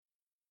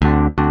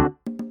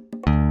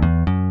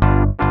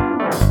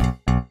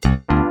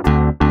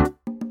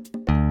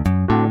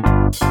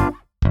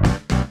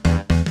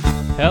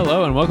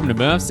Hello and welcome to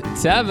Murph's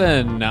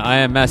Tavern. I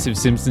am massive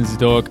Simpsons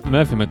dork,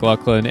 Murphy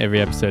McLaughlin.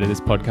 Every episode of this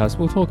podcast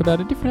we'll talk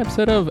about a different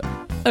episode of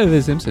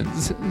The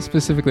Simpsons,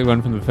 specifically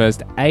one from the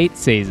first 8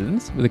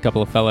 seasons with a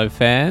couple of fellow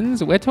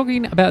fans. We're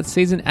talking about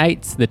season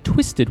 8's The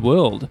Twisted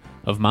World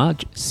of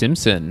Marge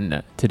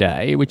Simpson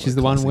today, which is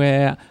the one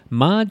where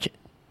Marge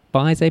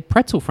buys a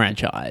pretzel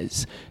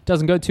franchise.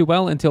 Doesn't go too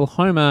well until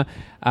Homer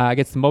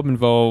gets the mob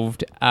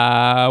involved.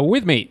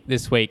 With me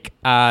this week,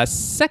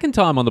 second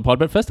time on the pod,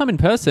 but first time in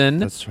person.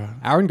 That's right.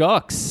 Aaron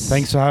Gocs.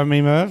 Thanks for having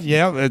me, Murph.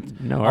 Yeah,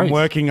 No worries. I'm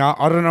working up.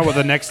 I don't know what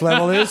the next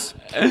level is.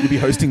 You'll be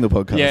hosting the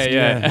podcast.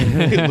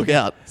 Yeah. Look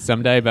out.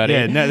 Someday, buddy.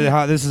 Yeah,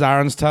 no, this is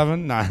Aaron's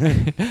Tavern. No.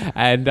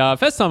 And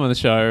first time on the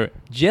show,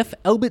 Jeff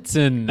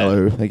Albertson.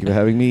 Hello. Thank you for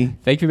having me.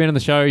 Thank you for being on the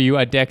show. You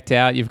are decked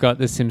out. You've got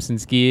the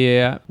Simpsons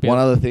gear. One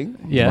other thing.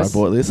 Yes. I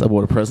bought this. I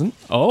bought a present.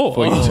 Oh,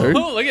 for you too.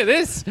 Look at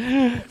this.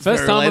 First Very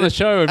time on the related.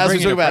 show. As we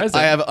bringing talk a about,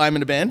 present. I'm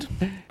in a band.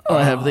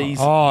 I have these.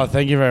 Oh,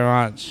 thank you very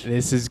much.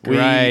 This is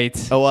great.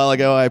 A while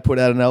ago, I put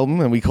out an album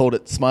and we called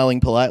it Smiling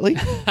Politely.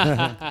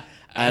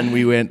 And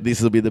we went, this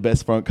will be the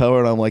best front cover.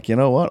 And I'm like, you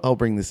know what? I'll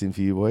bring this in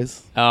for you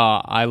boys.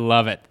 Oh, I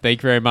love it.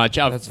 Thank you very much.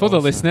 For the awesome.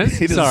 listeners,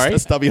 It is sorry. a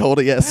stubby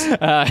holder, yes.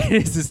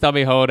 It's a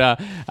stubby holder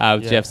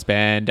of Jeff's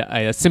band,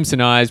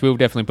 Simpsonized. We'll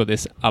definitely put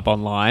this up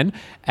online.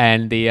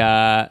 And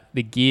the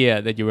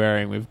gear that you're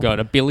wearing, we've got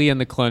a Billy and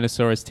the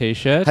Clonosaurus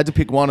t-shirt. Had to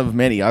pick one of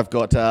many. I've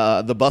got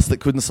the Bus That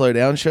Couldn't Slow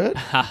Down shirt.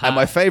 And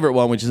my favorite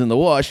one, which is in the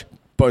wash,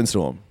 Bone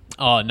Storm.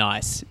 Oh,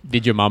 nice.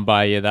 Did your mum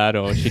buy you that,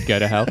 or she'd go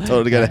to hell? Told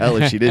her to go to hell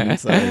if she didn't.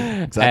 So,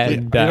 exactly.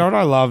 And, You know what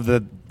I love?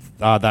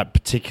 That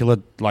particular,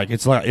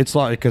 it's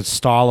like a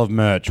style of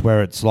merch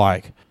where it's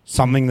like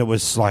something that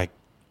was like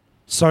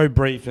so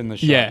brief in the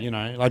shot. Yeah. You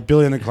know, like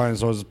Billy and the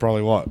Clonosaurus is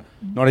probably what?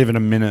 Not even a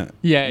minute.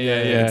 Yeah.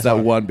 It's that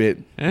one bit.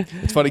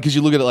 It's funny because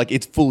you look at it like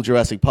it's full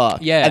Jurassic Park.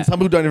 Yeah. And some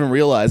people don't even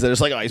realize that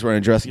it's like, oh, he's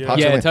wearing Jurassic Park.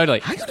 Yeah, So I'm like, totally.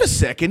 hang on a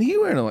second, he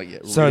wearing it like, yeah,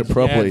 So read it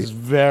properly. it's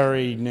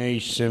very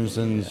niche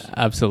Simpsons,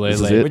 Absolutely.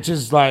 This is it. which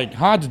is like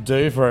hard to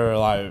do for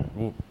like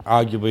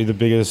arguably the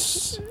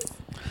biggest.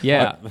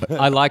 Yeah,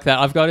 I like that.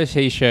 I've got a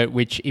t-shirt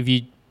which, if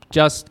you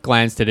just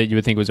glanced at it, you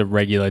would think it was a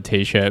regular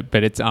t-shirt,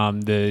 but it's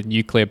the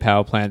Nuclear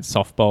Power Plant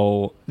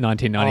Softball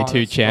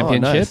 1992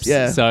 Championships. nice.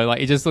 Yeah. So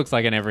like it just looks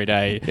like an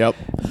everyday Yep.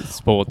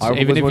 sports. I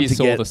Even if you wanted to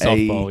saw get the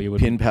softball, a you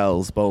would. Pin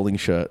Pals bowling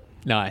shirt.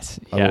 Nice.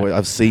 Yeah.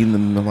 I've seen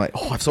them. I'm like,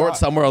 I saw it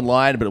somewhere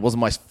online, but it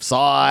wasn't my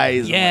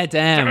size. Yeah,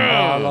 damn. Oh,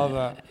 I love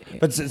that.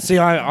 But see,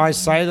 I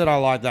say that I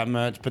like that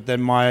merch, but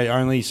then my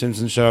only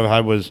Simpsons shirt I've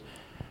had was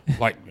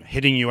like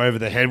hitting you over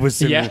the head with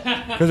Simpsons.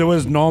 Yeah. Because it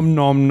was nom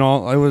nom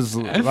nom. It was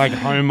like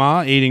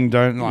Homer eating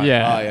don't like.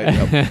 Yeah. Oh,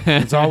 yeah, yep.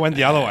 And so I went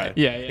the other way.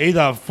 Yeah.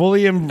 Either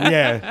fully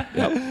yeah.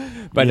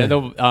 But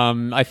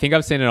Yeah. I think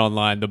I've seen it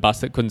online. The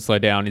Bus That Couldn't Slow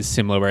Down is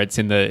similar, where it's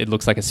it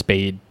looks like a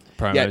speed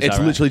promo. Yeah, is it's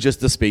that right? literally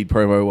just the speed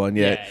promo one.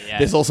 Yeah. Yeah.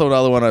 There's also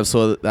another one I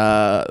saw,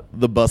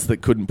 the bus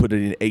that couldn't put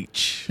it in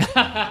H.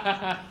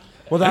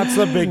 Well, that's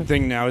the big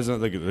thing now,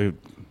 isn't it?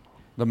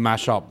 The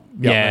mashup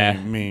Yeah.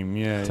 meme.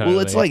 Yeah. Totally. Well,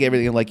 it's like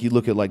everything. Like you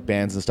look at like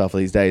bands and stuff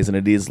these days, and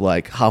it is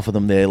like half of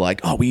them. They're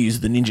like, oh, we use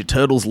the Ninja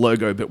Turtles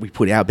logo, but we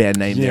put our band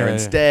name there Yeah.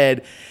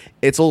 instead.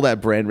 It's all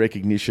that brand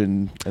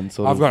recognition and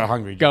sort I've of. got a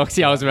hungry joke.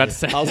 Goxie, I was about to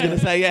say. I was going to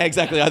say, yeah,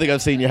 exactly. I think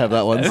I've seen you have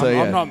that one. So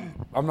yeah.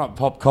 I'm not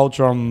pop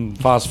culture. I'm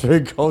fast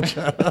food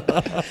culture.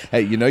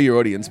 Hey, you know your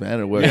audience, man.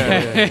 It works.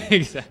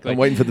 Exactly. I'm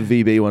waiting for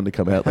the VB one to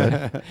come out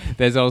though.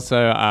 There's also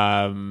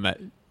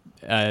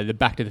the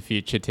Back to the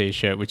Future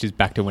t-shirt, which is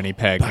Back to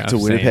Winnipeg. Back to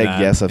Winnipeg.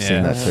 Yes, I've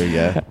seen that too.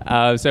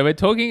 Yeah. So we're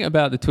talking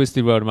about the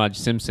Twisted World of Marge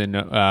Simpson,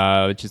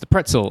 which is the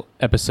pretzel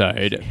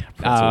episode.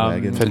 Pretzel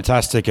wagon.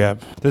 Fantastic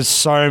app. There's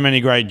so many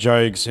great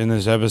jokes in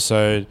this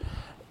episode.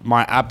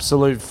 My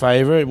absolute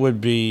favorite would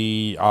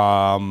be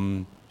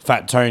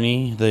Fat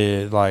Tony.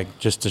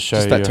 Just to show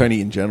Just you. Fat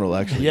Tony in general,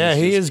 actually. Yeah,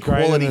 he It's is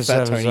great Quality in this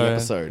Fat Tony episode.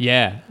 episode.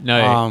 Yeah,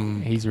 no,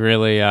 he's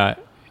really... I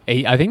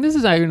think this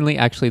is only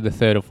actually the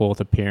third or fourth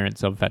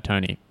appearance of Fat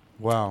Tony.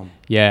 Wow.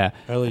 Yeah.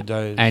 Early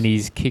days. And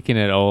he's kicking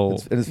it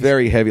all. And it's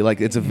very heavy.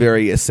 Like it's a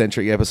very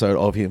eccentric episode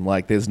of him.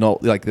 Like there's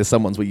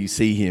some ones where you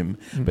see him,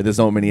 but there's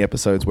not many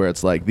episodes where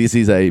it's like this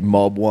is a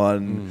mob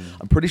one.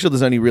 I'm pretty sure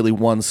there's only really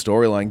one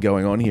storyline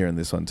going on here in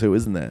this one too,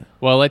 isn't there?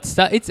 Well, it's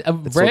rare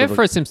sort of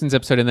for a Simpsons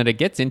episode in that it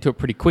gets into it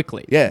pretty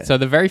quickly. Yeah. So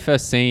the very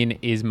first scene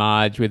is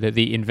Marge with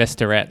the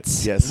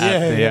investorettes. Yes.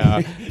 At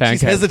Yeah. the pancake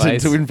She's hesitant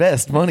place. to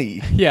invest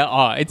money. Yeah.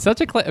 Oh, it's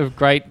such a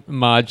great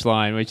Marge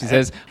line where she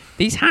says,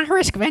 "These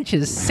high-risk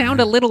ventures sound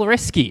a little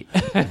risky."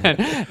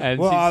 And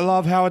Well, I she's-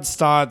 love how it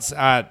starts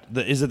at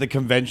the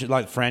convention,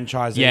 like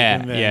franchising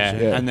convention,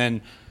 Yeah. and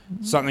then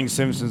something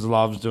Simpsons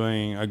loves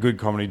doing, a good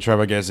comedy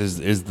trope, I guess,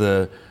 is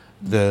the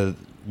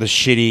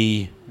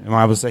shitty Am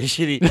I able to say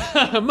shitty?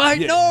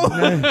 Mate, no.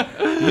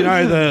 You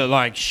know the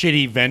like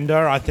shitty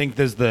vendor. I think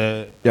there's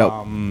the Yep.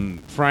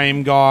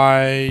 frame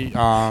guy.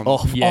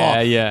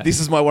 Yeah. This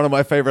is one of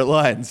my favorite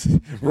lines.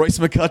 Royce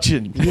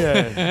McCutcheon.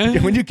 Yeah.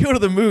 When you go to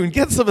the moon,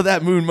 get some of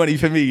that moon money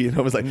for me. And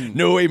I was like,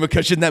 no way,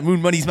 McCutcheon, that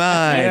moon money's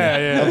mine.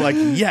 Yeah. I'm like,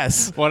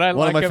 yes. What I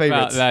one like of my about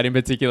favorites. that in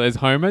particular is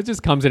Homer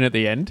just comes in at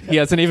the end. He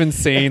hasn't even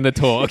seen the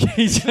talk.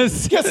 He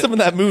just Get some of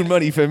that moon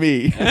money for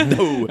me.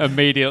 No.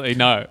 immediately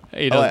no.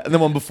 He doesn't. And the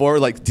one before,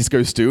 like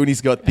Disco Stew, and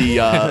he's got the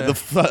I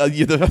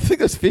think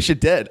those fish are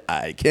dead.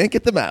 I can't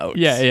get them out.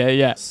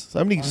 Yeah.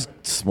 So many just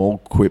small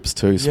quips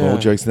too, small Yeah.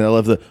 jokes. And I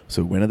love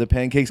so when are the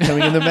pancakes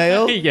coming in the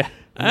mail? Yeah.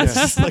 It's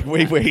just like,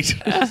 wait.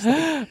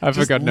 I've Just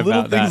forgotten little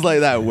about things that. like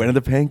that. When are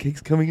the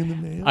pancakes coming in the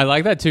mail? I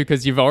like that too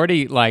because you've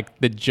already like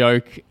the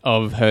joke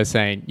of her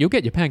saying you'll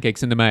get your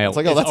pancakes in the mail. It's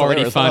like, oh, is that's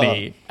already hilarious.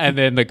 funny, and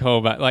then the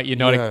callback like you're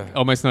not Yeah.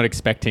 almost not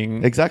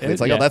expecting Exactly.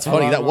 It's like, Yeah. oh, that's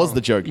funny. Oh, That was wow.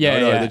 the joke. Yeah,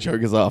 No, yeah. the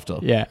joke is after.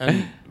 yeah.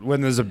 And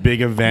when there's a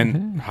big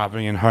event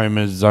happening and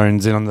Homer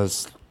zones in on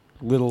this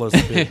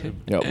littlest bit.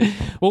 Yep.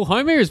 Well,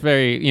 Homer is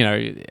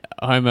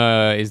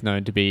Homer is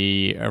known to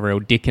be a real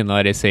dick in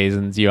later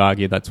seasons. You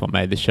argue that's what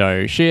made the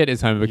show shit,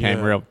 as Homer became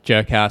Yeah. real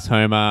jerk-ass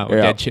Homer, or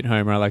Yeah. dead shit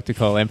Homer, I like to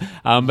call him.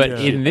 But Yeah.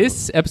 in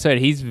this episode,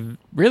 he's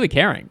really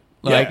caring.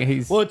 Like, Yeah.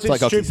 he's... Well, it's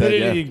like Oxy said,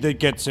 stupidity that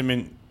gets him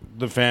in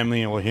the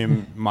family or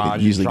him,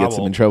 Marge, usually gets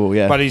him in trouble,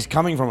 yeah. But he's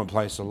coming from a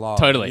place of love.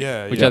 Totally.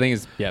 Yeah. Which yeah. I think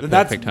is,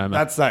 That's perfect Homer.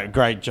 that's that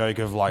great joke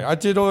of like, I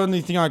did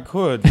anything I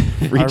could.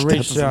 Reached I out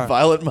to some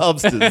violent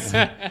mobsters.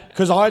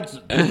 Because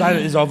that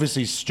is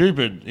obviously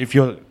stupid if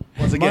you're...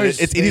 Once again, most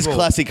it is people-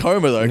 classic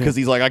Homer though, because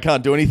he's like, I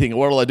can't do anything.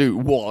 What'll I do?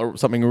 Well,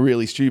 something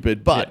really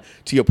stupid. But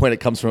to your point, it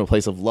comes from a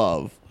place of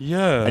love.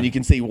 Yeah. And you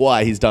can see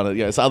why he's done it.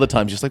 You know, so other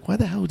times, just like, why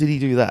the hell did he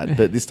do that?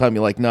 But this time,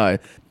 you're like, no.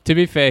 To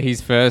be fair,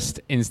 his first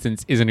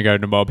instance isn't to go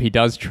to Bob. He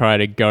does try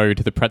to go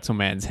to the Pretzel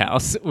Man's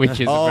house, which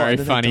is Oh, a very and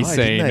then they funny die, didn't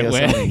they, scene or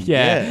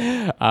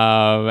where,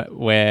 something?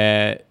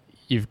 where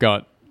you've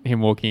got him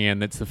walking in,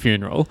 that's the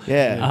funeral.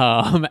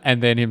 Yeah.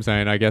 And then him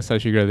saying, I guess I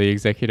should go to the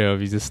executor of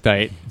his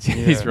estate.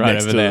 He's right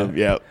Next over to there. him,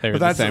 yep. They're But in the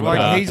that's same like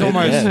car. he's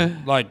almost Yeah.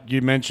 like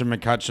you mentioned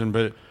McCutcheon,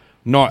 but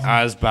not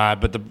as bad.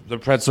 But the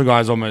pretzel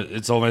guy's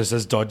almost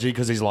as dodgy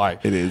because he's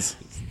like It is.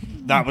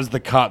 that was the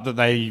cut that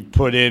they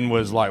put in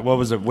was like what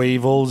was it,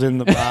 weevils in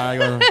the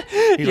bag?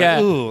 He's Yeah.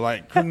 like, ooh,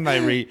 like couldn't they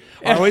read?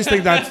 I always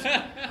think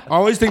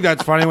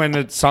that's funny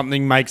when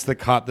something makes the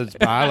cut that's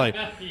bad. Like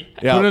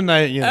couldn't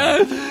they? You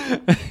know,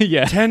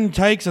 Yeah. 10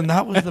 takes and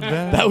that was the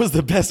best. That was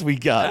the best we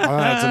got.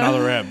 That's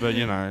another rep, but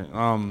you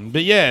know,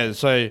 but yeah,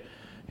 so.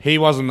 He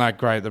wasn't that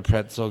great, the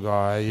pretzel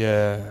guy,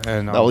 yeah.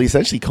 And No, well, he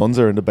essentially cons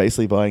her into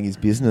basically buying his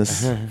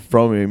business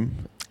from him.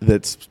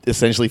 That's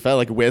essentially felt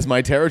like, where's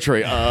my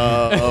territory?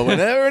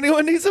 Whenever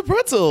anyone needs a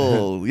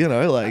pretzel, you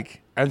know,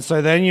 like. And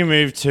so then you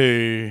move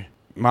to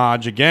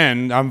Marge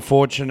again.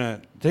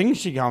 Unfortunate things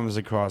she comes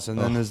across, and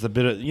then there's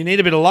you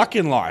need a bit of luck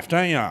in life,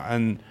 don't you?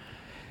 And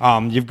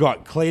you've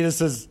got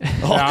Cletus's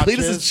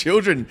Cletus's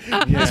children.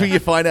 That's where you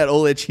find out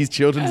all his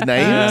children's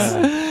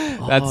names.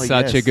 That's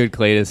such a yes. good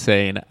Cletus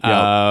scene.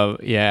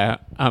 Yeah.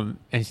 And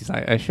she's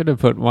like, I should have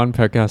put one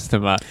per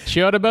customer.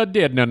 Should have, but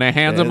didn't. And I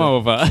hands them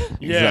over. Yeah,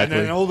 and Exactly.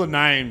 then all the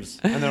names,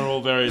 and they're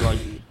all very like.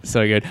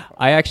 So good.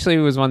 I actually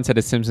was once at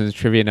a Simpsons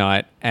trivia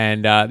night,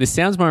 and this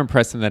sounds more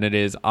impressive than it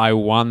is. I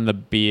won the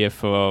beer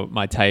for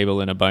my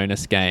table in a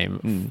bonus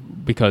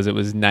game because it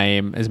was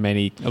name as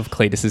many of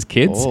Cletus's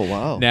kids. Oh,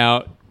 wow.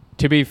 Now,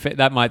 to be fair,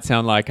 that might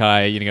sound like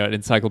I, got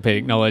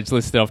encyclopedic knowledge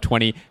listed off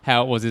 20.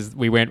 How it was is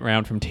we went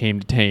round from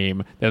team to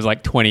team. There was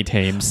like 20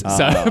 teams.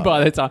 So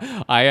by the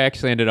time, I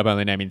actually ended up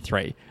only naming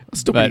 3.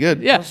 Still pretty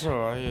good. Yeah. That's all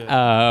right.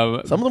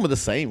 Yeah. Some of them were the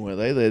same, were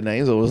they? Their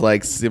names or was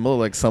like similar,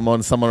 like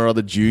someone or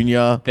other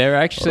junior. They're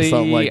actually or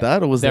something like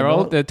that, or was they're there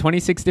all not? they're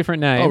 26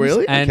 different names. Oh,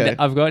 really? And Okay.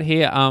 I've got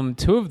here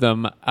 2 of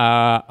them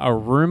are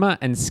Rumor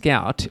and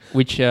Scout,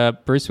 which are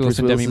Bruce Willis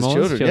and Demi Willis's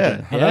Moore's children,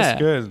 children. Oh, that's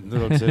good.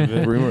 Little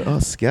tidbit. Rumor,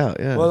 Scout,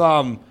 yeah.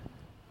 Well,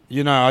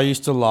 I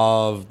used to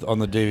love on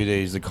the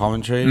DVDs the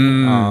commentary,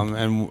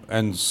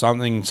 and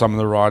something some of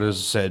the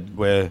writers said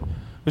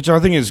which I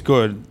think is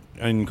good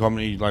in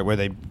comedy, like where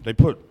they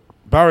put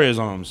barriers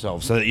on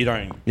themselves so that you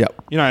don't. Yep.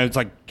 It's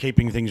like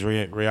keeping things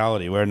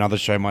reality, where another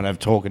show might have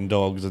talking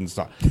dogs and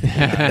stuff.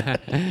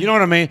 You know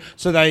what I mean?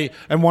 So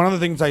and one of the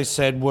things they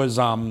said was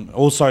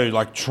also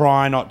like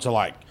try not to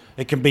like.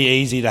 It can be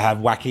easy to have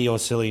wacky or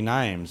silly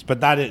names, but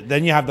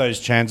then you have those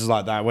chances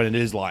like that when it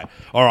is like,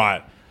 all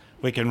right.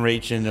 We can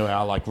reach into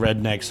our like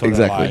redneck sort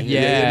Exactly. of like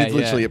It's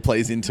literally it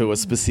plays into a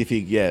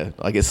specific,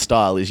 I guess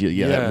style is that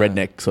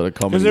redneck sort of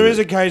comedy. because there is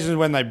occasions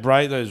when they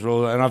break those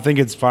rules, and I think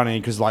it's funny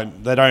because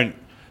like they don't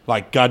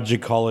like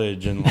Gudger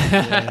College and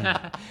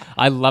like,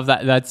 I love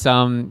that. That's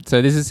so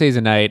this is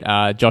season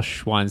 8.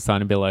 Josh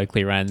Weinstein and Bill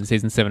Oakley ran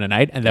season 7 and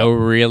 8, and they were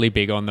really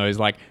big on those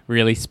like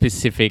really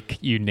specific,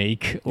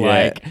 unique,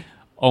 like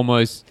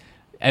almost.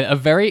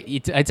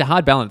 it's a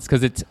hard balance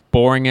because it's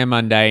boring and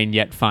mundane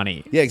yet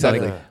funny. Yeah,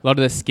 exactly. So, a lot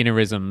of the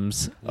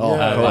Skinnerisms. Oh,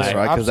 of course,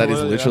 right? Because that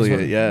is literally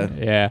it.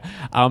 Yeah.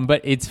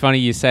 But it's funny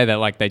you say that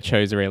like they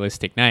chose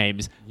realistic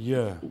names.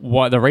 Yeah.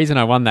 The reason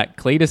I won that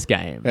Cletus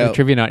game, the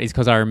trivia night, is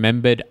because I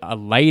remembered a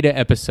later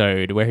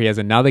episode where he has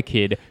another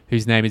kid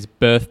whose name is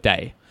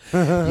Birthday.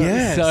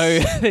 Yes.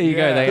 So there you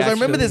go. Because I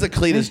remember there's a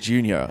Cletus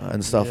Jr.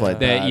 and stuff like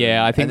that.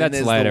 Yeah, I think and then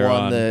that's there's later the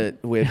one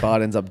on. where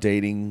Bart ends up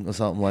dating or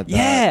something like that.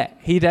 Yeah,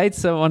 he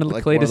dates one of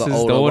Like Cletus's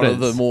one daughters. of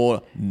the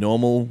more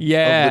normal of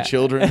Yeah. the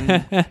children.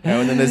 And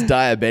then there's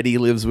Diabetes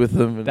lives with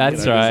them. And,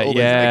 That's there's right, all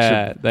those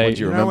yeah. extra ones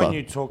you You know remember. when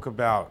you talk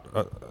about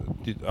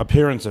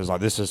appearances, like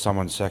this is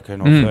someone's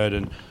second or third,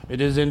 and it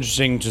is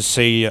interesting to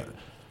see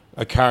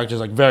a character's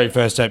like very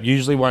first step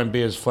usually won't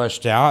be as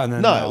fleshed out, and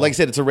then No, like I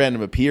said, it's a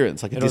random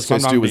appearance. Like a it'll Disco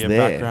sometimes Stew was be a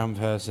there. background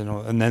person,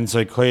 and then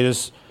so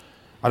Cletus,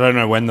 I don't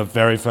know when the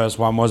very first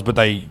one was, but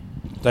they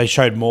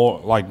showed more,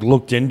 like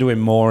looked into him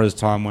more as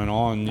time went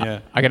on. Yeah,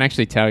 I can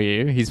actually tell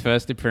you his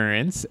first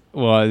appearance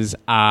was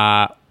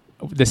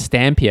the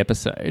Stampy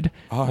episode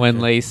when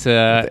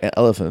Lisa... The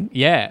elephant.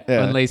 Yeah,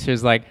 when Lisa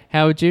is like,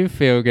 how would you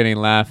feel getting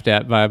laughed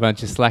at by a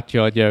bunch of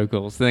slack-jawed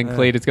yokels? And then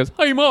Cletus goes,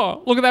 hey, Ma,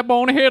 look at that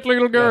bone-haired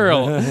little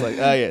girl. It's like,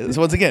 oh yeah.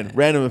 So once again,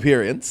 random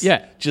appearance.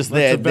 Yeah. Just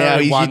that's there. a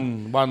very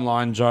Now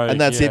one-line joke,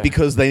 and that's it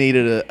because they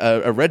needed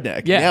a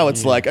redneck. Yeah. Now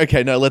it's like,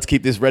 okay, no, let's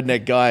keep this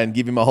redneck guy and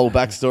give him a whole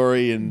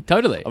backstory. And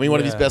Totally. I mean, one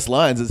of his best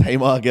lines is, hey,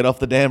 Ma, get off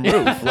the damn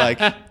roof. Like,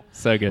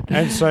 so good.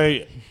 And so,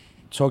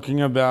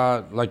 talking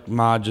about like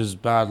Marge's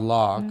bad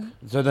luck.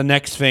 So the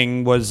next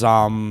thing was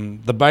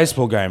the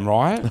baseball game,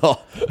 right?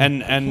 oh,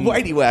 And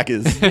whitey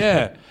whackers.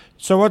 yeah.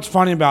 So what's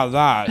funny about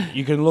that?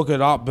 You can look it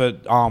up,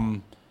 but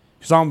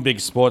because I'm a big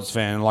sports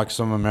fan, like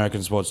some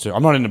American sports too.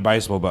 I'm not into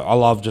baseball, but I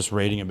love just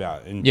reading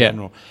about it in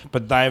general.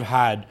 But they've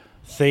had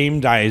theme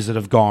days that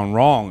have gone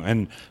wrong,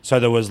 and so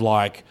there was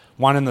like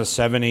one in the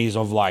 70s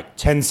of like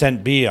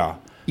 10-cent beer.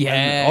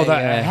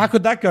 Yeah. How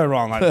could that go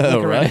wrong? Like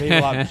look Right. around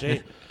people up,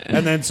 gee.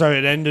 And then so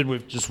it ended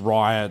with just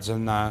riots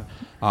and that.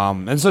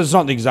 And so it's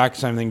not the exact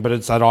same thing, but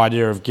it's that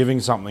idea of giving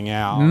something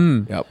out.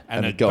 Yep.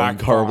 And it it going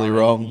backfiring. horribly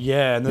wrong.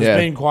 Yeah, and there's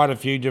been quite a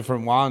few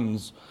different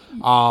ones.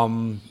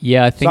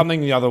 Yeah, I think...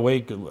 Something the other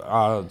week too,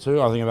 I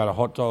think about a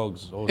hot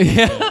dogs. Or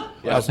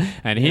Yeah.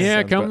 And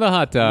here come the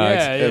hot dogs.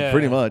 Yeah.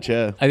 Pretty much,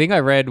 yeah. I think I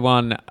read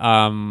one,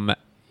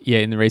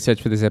 in the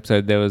research for this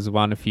episode, there was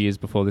one a few years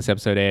before this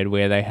episode aired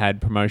where they had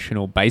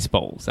promotional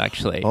baseballs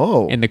actually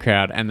in the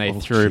crowd, and they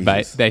threw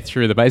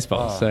the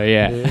baseballs. So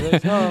yeah,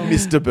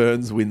 Mr.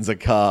 Burns wins a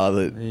car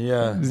that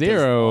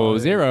 0, 0,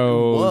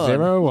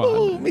 0, 1.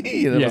 Oh,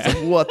 me. And I was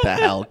like, what the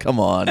hell? Come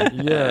on.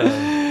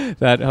 Yeah.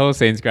 That whole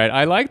scene's great.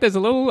 I like. There's a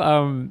little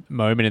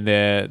moment in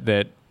there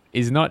that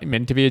is not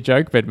meant to be a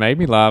joke, but made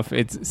me laugh.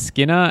 It's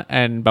Skinner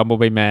and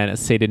Bumblebee Man are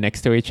seated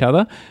next to each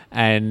other,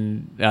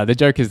 and the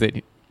joke is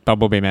that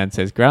Bumblebee Man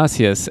says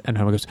gracias, and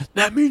Homer goes,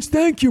 that means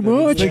thank you,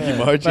 Marge. Thank you,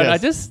 Marge. But I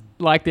just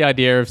like the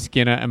idea of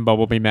Skinner and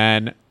Bumblebee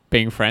Man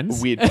being friends.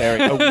 A weird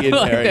pairing.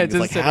 It's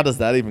like, how does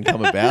that even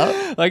come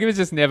about? Like, it was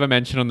just never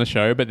mentioned on the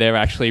show, but they're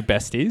actually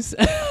besties.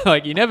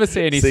 Like, you never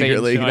see any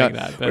Secretly, scenes showing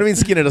that. But I mean,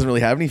 Skinner doesn't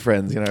really have any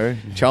friends,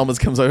 Chalmers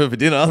comes over for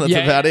dinner. That's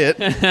about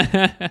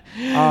it.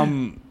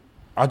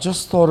 I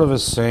just thought of a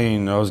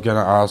scene. I was going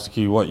to ask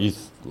you what you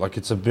like.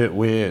 It's a bit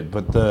weird,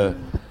 but the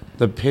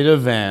Pitter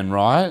van,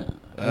 right?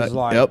 It's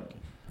like, yep.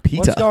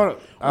 Peter.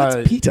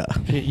 What's Peter?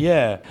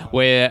 Yeah.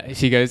 Where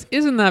she goes,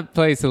 isn't that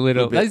place a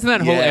little... Isn't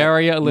that whole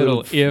area a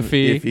little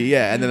iffy?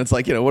 Yeah, and then it's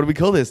like, what do we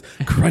call this?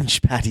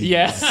 Crunch patties.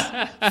 Yeah.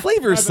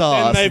 Flavor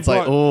sauce. they It's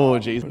like, put- oh,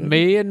 jeez.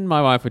 Me and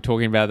my wife were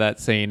talking about that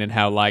scene and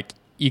how, like,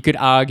 you could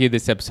argue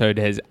this episode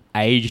has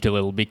aged a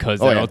little because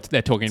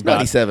they're talking about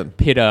 97.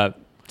 Pitter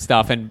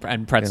stuff and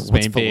pretzels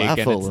What's being big.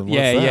 falafel? And And what's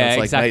that? It's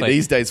like, exactly. mate,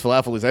 these days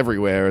falafel is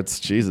everywhere. It's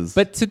Jesus.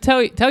 But to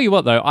tell you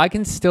what, though, I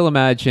can still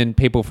imagine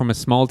people from a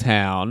small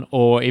town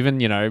or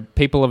even,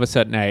 people of a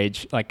certain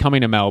age, like coming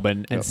to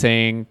Melbourne and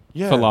seeing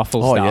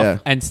falafel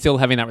stuff and still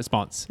having that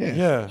response.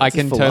 Yeah. I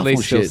can totally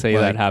falafel still shit, see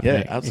that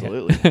happening. Yeah,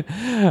 absolutely.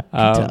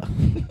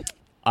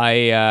 I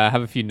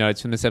have a few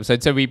notes from this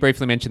episode. So we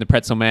briefly mentioned the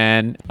Pretzel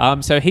Man.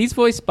 So he's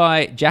voiced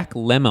by Jack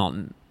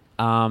Lemmon.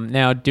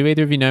 Now, do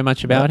either of you know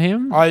much about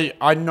him?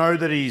 I know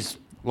that he's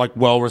like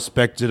well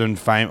respected and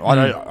famous.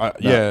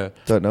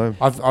 Don't know.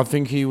 I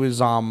think he was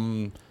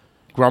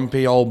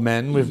Grumpy Old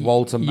Men with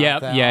Walter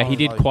Matthau. Yeah, he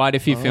did quite a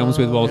few films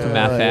with Walter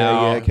Matthau.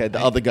 Yeah, okay. The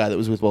other guy that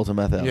was with Walter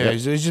Matthau. Yeah,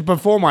 he's just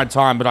before my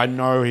time, but I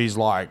know he's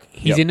like...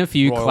 He's in a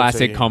few royalty.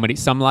 classic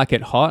comedies. Some Like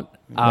It Hot,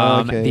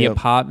 The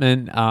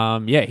Apartment.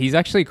 He's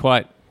actually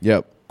quite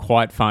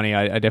funny.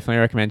 I definitely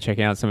recommend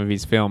checking out some of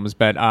his films.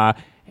 But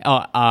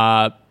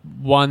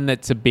one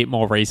that's a bit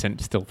more recent,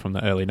 still from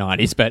the early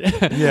 90s, but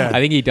I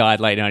think he died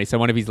late 90s. So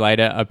one of his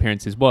later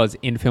appearances was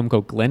in a film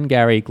called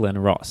Glengarry Glen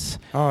Ross,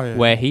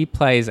 where he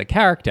plays a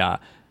character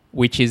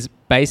which is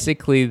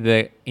basically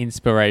the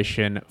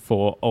inspiration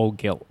for Old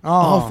Gil.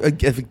 For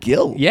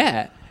Gil?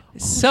 Yeah.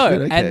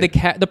 And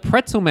the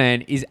Pretzel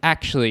Man is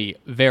actually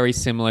very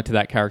similar to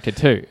that character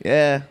too.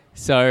 Yeah.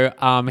 So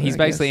he's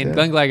basically in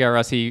Glenn Glaggo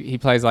Ross. He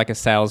plays like a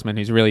salesman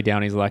who's really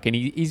down his luck, and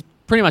he's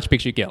pretty much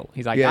picture Gil.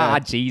 He's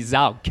like, geez,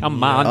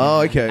 come on.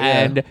 Oh, okay.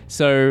 And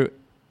so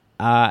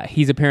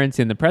his appearance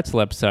in the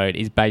Pretzel episode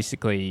is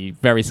basically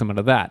very similar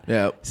to that.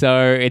 Yeah.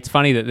 So it's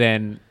funny that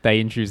then they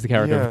introduced the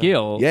character of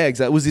Gil. Yeah,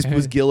 exactly.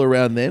 Was Gil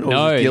around then? Or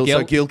No, was Gil, Gil-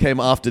 so Gil came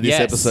after this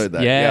episode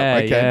then? Yeah,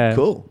 Okay, yeah.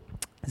 cool.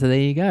 So there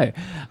you go.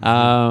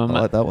 I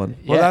like that one.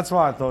 Well, Yeah. that's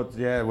why I thought,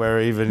 where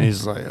even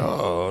he's like,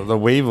 oh, the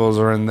Weevils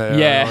are in there.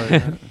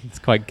 Yeah. It's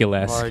quite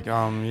Gil-esque. But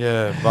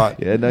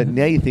Yeah, no,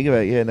 now you think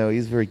about it,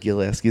 he's very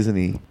Gil-esque, isn't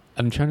he?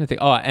 I'm trying to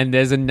think. Oh, and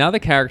there's another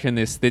character in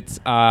this that's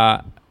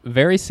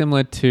very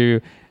similar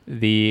to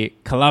the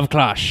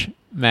Kalavklash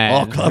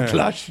man. Oh, Club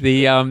Clash.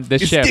 The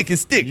chef.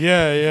 Stick.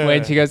 yeah.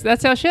 When she goes,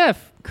 that's our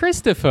chef,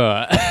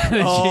 Christopher.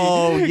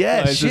 Oh,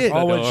 yeah, closes shit. the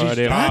Oh, when door she's- on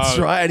him. That's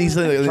right. And he's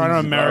like, trying to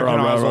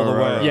Americanize all the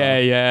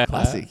way. Yeah.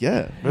 Classic,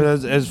 yeah.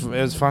 But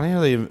it's funny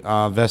how the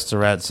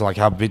Vesterets, like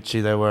how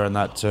bitchy they were in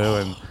that too,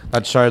 and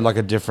that showed like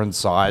a different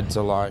side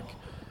to like.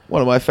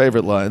 One of my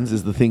favorite lines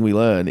is the thing we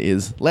learn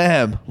is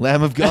Lamb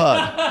of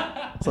God.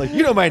 It's like,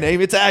 my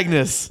name, it's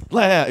Agnes.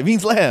 Lamb, it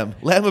means Lamb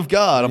of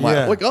God. I'm like,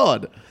 Yeah. oh my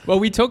God. Well,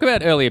 we talk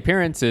about early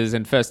appearances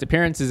and first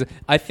appearances.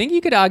 I think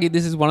you could argue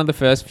this is one of the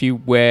first few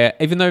where,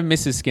 even though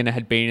Mrs. Skinner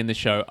had been in the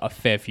show a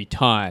fair few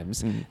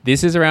times,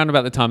 this is around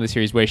about the time of the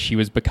series where she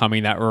was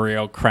becoming that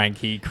real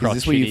cranky, crotchety.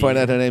 Is this where you find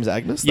out her name's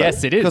Agnes?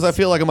 Yes, it is. Because I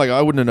feel like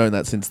I wouldn't have known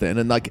that since then.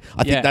 And like,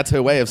 I think that's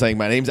her way of saying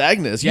my name's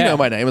Agnes. You Yeah. know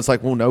my name. It's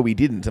like, well, no, we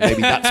didn't. And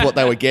maybe that's what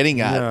they were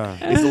getting at. Yeah.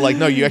 It's like,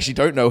 no, you actually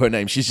don't know her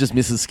name. She's just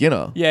Mrs.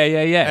 Skinner. Yeah.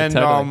 And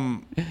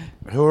totally.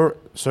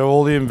 so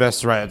all the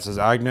Vesterets is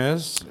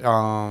Agnes,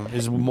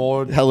 is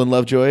Maud. Helen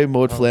Lovejoy,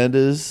 Maud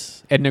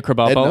Flanders. Edna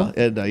Krabappel.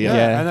 Edna, yeah.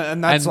 Yeah.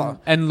 And that's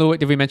like,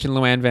 Did we mention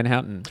Luann Van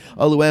Houten?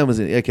 Oh, Luann was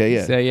in it. Okay,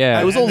 yeah. So,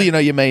 yeah. It was all,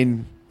 your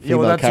main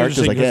female that's characters,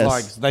 I interesting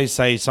 'cause, guess. like they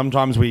say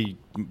sometimes we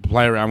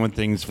play around with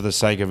things for the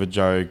sake of a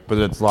joke, but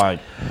it's like,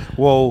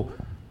 well,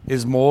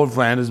 is Maud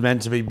Flanders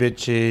meant to be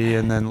bitchy,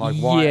 and then like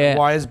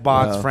why is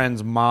Bart's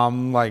friend's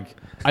mum like?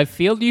 I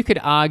feel you could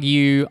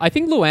argue. I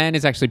think Luann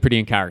is actually pretty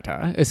in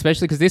character,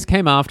 especially because this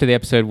came after the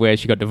episode where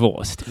she got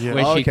divorced, Yeah.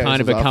 where Oh, she okay, kind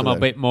so of it was become after a that.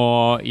 bit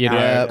more,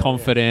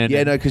 confident.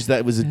 Yeah, no, because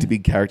that was a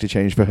big character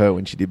change for her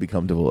when she did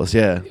become divorced.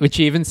 Yeah. Which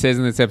she even says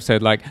in this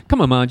episode, like,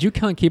 "Come on, Marge, you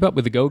can't keep up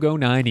with the go-go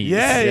 90s."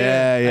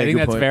 Yeah. I think good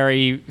that's point.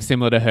 very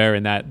similar to her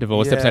in that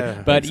divorced Yeah,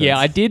 episode. But makes yeah,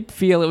 sense. I did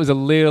feel it was a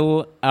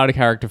little out of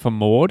character for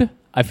Maud.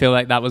 I feel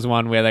like that was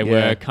one where they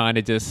Yeah. were kind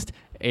of just.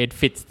 It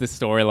fits the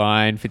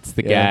storyline, fits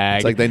the Yeah. gag.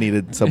 It's like they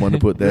needed someone to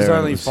put there. There's and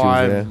only she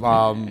was there.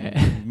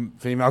 5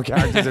 female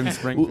characters in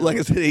Spring. Like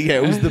I said,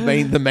 it was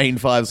the main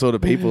 5 sort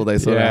of people they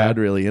sort of Yeah. had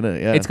really in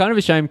it. Yeah. It's kind of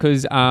a shame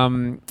because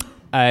an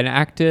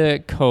actor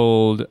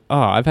called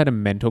I've had a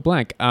mental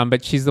blank,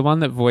 but she's the one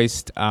that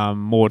voiced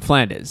Maud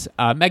Flanders,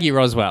 Maggie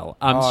Roswell.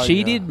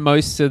 She did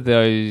most of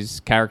those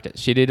characters.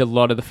 She did a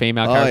lot of the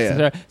female characters.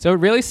 yeah. So it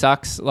really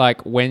sucks.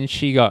 Like when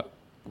she got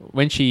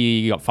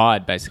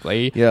fired,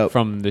 basically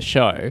from the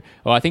show.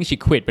 Well, I think she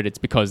quit, but it's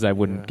because they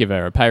wouldn't give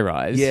her a pay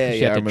rise. Yeah, she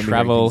yeah, I had to remember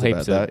travel hearing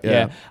things heaps about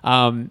of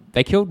that,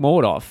 They killed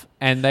Maud off,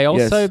 and they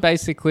also Yes.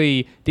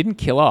 basically didn't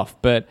kill off,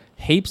 but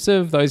heaps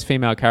of those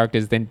female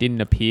characters then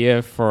didn't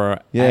appear for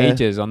Yeah.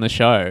 ages on the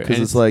show. because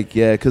And it's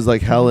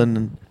like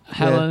Helen,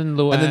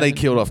 Luann, and then they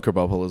killed off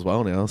Krabappel as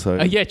well now.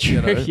 So yeah,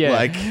 true. Yeah,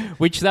 like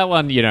which that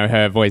one,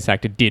 her voice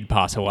actor did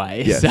pass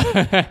away. Yes.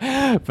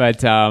 So,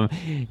 but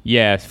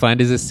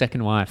Flanders'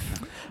 second wife.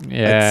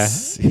 Yeah,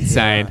 It's-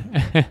 insane.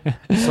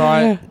 So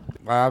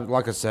I,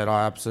 like I said,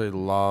 I absolutely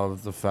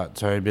love the Fat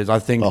Toad. I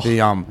think the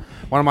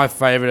one of my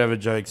favorite ever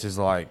jokes is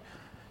like,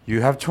 you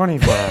have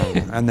 24,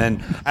 and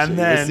then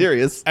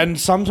serious. And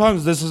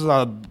sometimes this is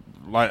a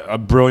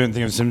brilliant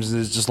thing of Simpsons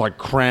is just like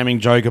cramming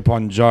joke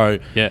upon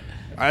joke. Yeah.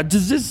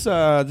 Does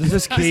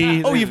this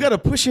key? Oh, you've got to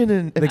push in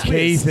and the key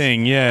twist.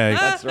 thing, yeah.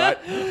 That's right.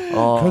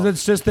 Because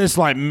it's just this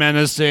like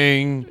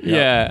menacing,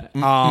 Yeah.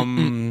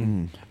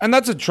 and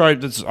that's a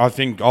trope that's I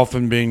think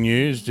often being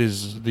used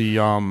is the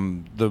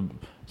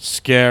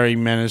scary,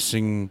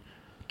 menacing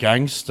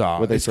gangster.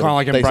 Where they It's sort kind of of-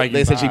 like in they, Breaking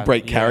they essentially Bad.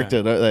 break Yeah.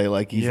 character, don't they?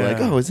 Like he's Yeah. like,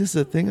 oh, is this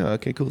a thing? Oh,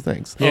 okay, cool,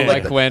 thanks. Yeah, Oh,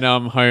 like when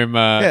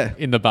Homer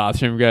in the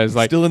bathroom goes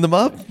like, still in the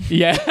mud.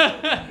 yeah,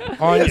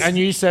 Oh, and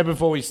you said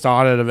before we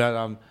started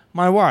about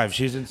my wife.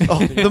 She's in.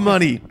 Oh, the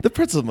money, the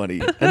pretzel money,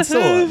 and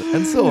so on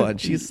and so on.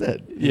 She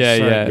said, yeah,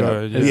 so yeah.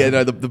 good. Yeah,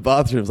 no, the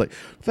bathroom's like,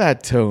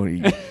 Fat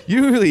Tony,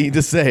 you really need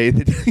to say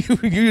that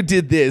you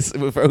did this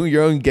for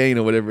your own gain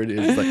or whatever it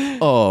is. It's like,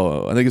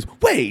 oh, and he goes,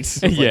 wait.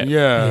 It's like, Yeah.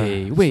 Yeah.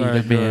 Hey, wait So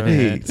a good.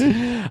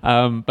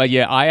 minute. But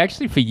yeah, I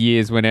actually for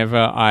years, whenever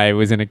I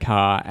was in a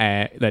car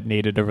that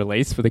needed a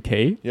release for the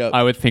key, Yep.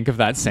 I would think of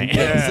that scene.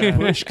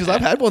 Because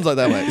I've had ones like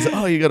that, mate. It's like,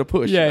 oh, you got to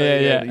push. Yeah,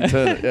 yeah. and you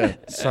turn it, yeah.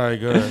 So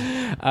good.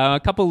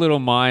 A couple little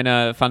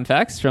minor fun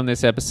facts from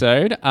this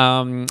episode.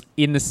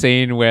 In the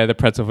scene where the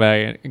pretzel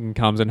wagon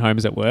comes and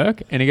Homer's at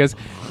work, and he goes,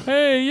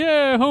 "Hey,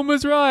 yeah,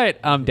 Homer's right."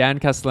 Dan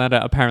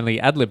Castellaneta apparently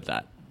ad-libbed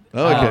that.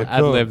 Oh, okay.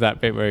 Ad lib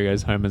that bit where he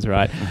goes, Homer's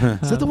right.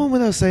 Is that the one where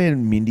they were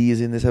saying Mindy is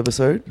in this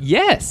episode?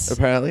 Yes.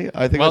 Apparently.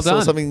 I think Well I saw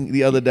done. something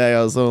the other day.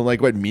 I was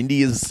like, wait,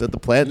 Mindy is at the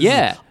plant? This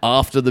Yeah. is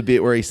after the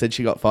bit where he said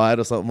she got fired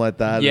or something like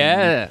that.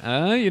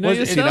 Yeah. You know Was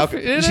your she an stuff.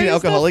 is she an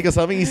alcoholic or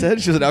something? He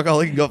said she was an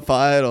alcoholic and got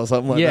fired or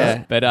something like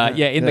that. But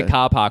in the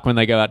car park when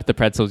they go out to the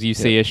pretzels, you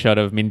see a shot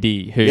of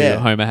Mindy, who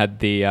Homer had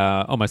the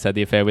almost had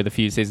the affair with a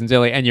few seasons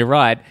earlier. And you're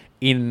right,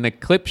 in the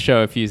clip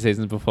show a few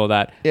seasons before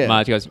that,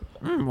 Marge goes,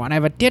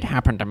 whatever did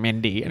happen to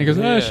Mindy? And he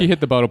goes, she hit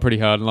the bottle pretty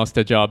hard and lost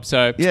her job.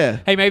 So,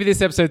 hey, maybe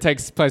this episode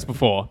takes place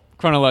before,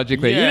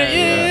 chronologically.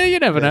 You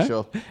never know.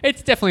 Sure.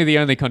 It's definitely the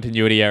only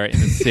continuity error in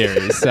the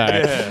series. So,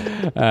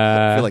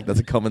 I feel like that's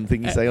a common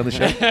thing you say on the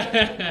show.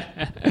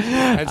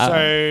 And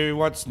so,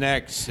 what's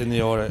next in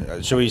the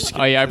order? Should we skip?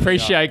 I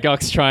appreciate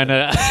Gocs trying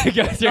to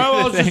go through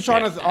I was the just thing.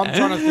 I'm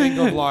trying to think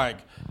of like.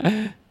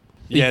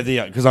 Yeah,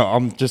 because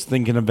I'm just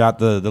thinking about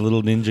the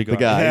little ninja guy. The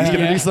guy. He's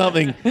going to do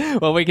something.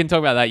 Well, we can talk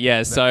about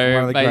that, So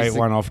one of the great basic-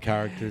 one-off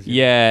characters.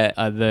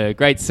 the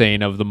great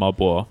scene of the mob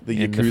war in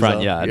the Yakuza.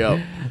 front yard. Yep.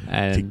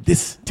 And Take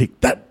this,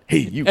 take that. Hey,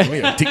 you come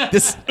here. Take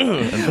this.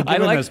 I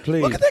like.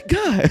 Please. Look at that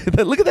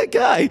guy. Look at that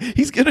guy.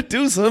 He's going to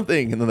do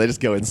something. And then they just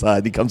go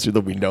inside. He comes through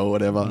the window or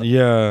whatever.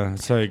 Yeah,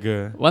 so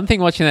good. One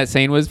thing watching that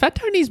scene was Fat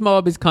Tony's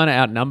mob is kind of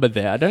outnumbered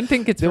there. I don't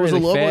think it's There was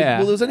really a lot. fair.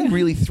 Well, there was only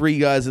really 3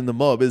 guys in the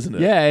mob, isn't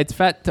it? Yeah, it's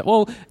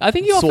well, I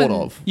think you Sort often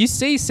of. you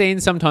see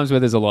scenes sometimes where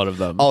there's a lot of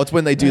them. Oh, it's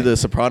when they do the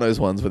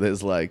Sopranos ones where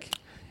there's like,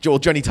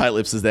 Johnny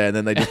Tightlips is there, and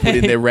then they just put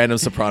in their random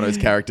Sopranos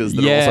characters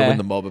that are also in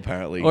the mob,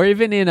 apparently. Or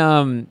even in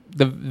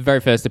the very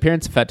first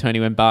appearance of Fat Tony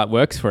when Bart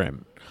works for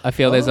him. I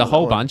feel there's a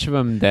whole bunch of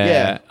them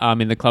there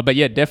in the club. But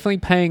yeah, definitely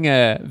paying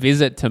a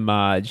visit to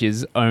Marge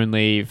is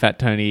only Fat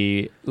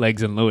Tony,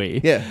 Legs and Louie.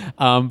 Yeah.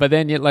 But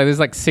then there's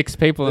like 6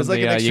 people There's in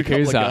like the an extra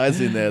couple of Yakuza.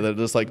 guys in there that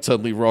just like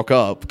suddenly rock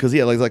up because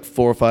like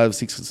 4 or 5,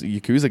 6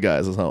 Yakuza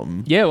guys or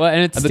something. Yeah, well,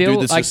 and it's And the still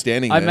dude that's like, just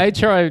standing I there. made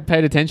sure I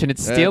paid attention.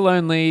 It's still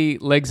only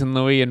Legs and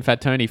Louie and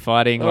Fat Tony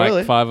fighting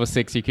really? 5 or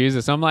 6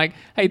 Yakuza. So I'm like,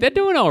 hey, they're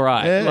doing all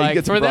right. Yeah, like, you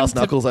get some for them brass to-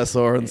 knuckles I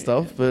saw and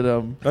stuff, but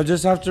I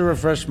just have to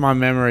refresh my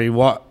memory.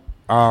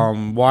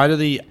 Why do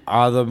the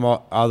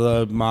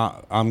other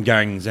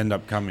gangs end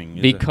up coming?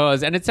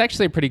 Because, and it's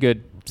actually a pretty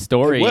good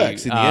story. It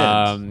works in the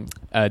end.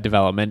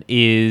 Development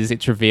is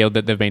it's revealed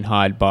that they've been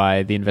hired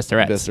by the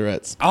Investorettes.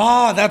 Investorettes.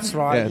 Oh, that's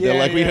right. Yeah, they're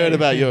like, we heard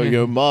about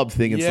your mob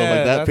thing and stuff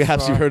like that. that's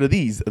Perhaps you've right. heard of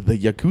these, the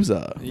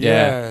Yakuza.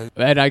 Yeah.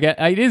 And I get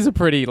it is a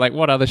pretty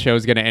what other show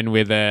is going to end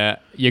with a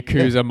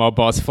Yakuza mob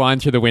boss flying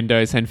through the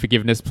window saying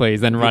forgiveness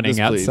please, then running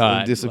Forgiveness, please, outside.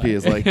 and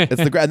disappears. Like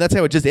it's and that's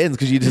how it just ends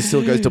because you just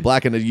still goes to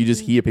black and you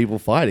just hear people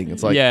fighting.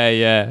 It's like,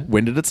 yeah.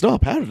 when did it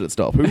stop? How did it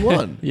stop? Who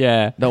won?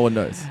 Yeah. No one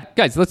knows.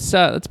 Guys, let's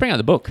bring out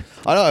the book.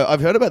 I know.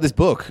 I've heard about this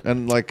book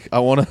and like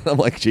I'm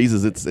like,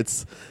 Jesus,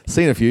 it's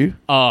seen a few.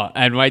 Oh,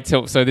 and wait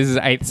till so this is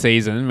 8th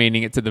season,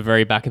 meaning it's at the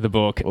very back of the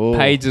book. Oh.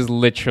 Page is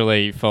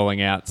literally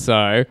falling out.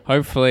 So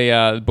hopefully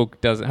the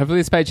book doesn't. Hopefully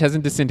this page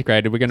hasn't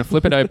disintegrated. We're going to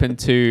flip it open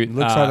to.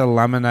 Looks like the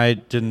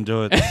laminate didn't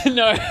do it.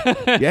 No.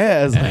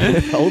 Yeah,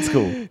 it's old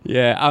school.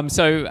 Yeah.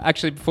 So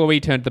actually, before we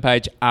turn to the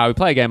page, we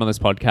play a game on this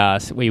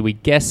podcast. We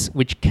guess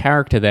which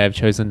character they have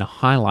chosen to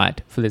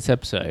highlight for this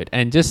episode.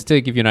 And just to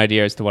give you an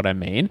idea as to what I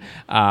mean,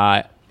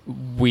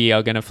 we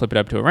are going to flip it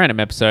up to a random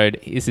episode.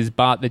 This is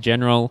Bart the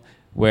General,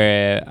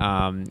 where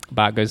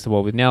Bart goes to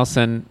war with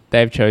Nelson.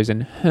 They've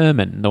chosen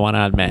Herman, the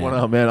one-eyed man.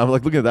 Oh man, I'm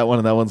like looking at that one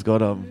and that one's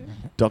got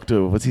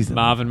Doctor, what's his name?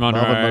 Marvin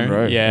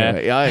Monroe. Yeah.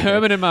 okay.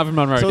 Herman and Marvin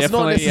Monroe. So it's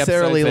not definitely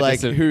necessarily episodes like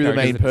that who the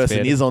characters main that person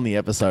disappeared. is on the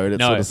episode. It's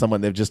No. sort of someone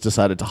they've just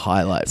decided to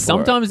highlight. For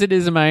Sometimes it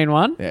is a main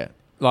one. it. Yeah.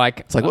 Like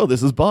It's like, well,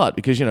 this is Bart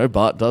because,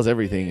 Bart does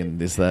everything and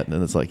this, that.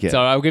 And it's like, yeah,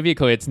 So I'll give you a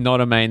clue. It's not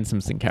a main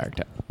Simpson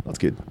character. that's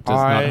good. Just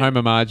not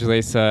Homer, Marge,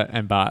 Lisa,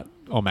 and Bart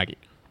or Maggie.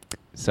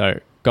 So,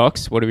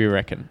 Gocs, what do we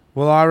reckon?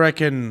 Well, I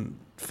reckon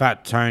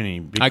Fat Tony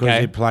because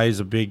Okay. he plays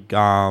a big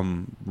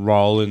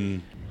role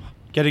in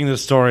getting the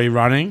story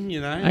running.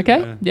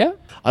 Okay, yeah.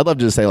 I'd love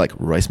to just say like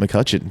Royce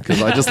McCutcheon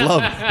because I just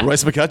love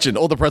Royce McCutcheon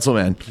or the Pretzel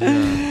Man.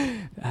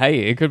 Hey,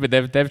 it could be.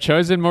 They've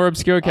chosen more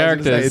obscure I was gonna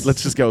characters. say,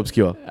 let's just go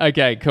obscure.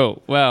 Okay,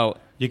 cool. Well,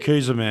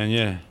 Yakuza man,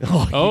 yeah.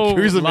 oh,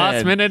 Yakuza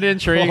last Man. minute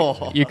intrigue. Oh.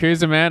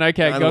 Yakuza Man.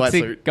 Okay, And the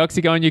white Goxie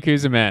suit. going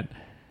Yakuza Man.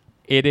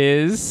 It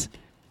is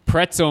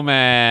Pretzel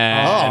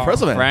Man. Oh,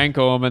 Pretzel Man. Frank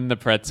Orman, the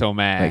Pretzel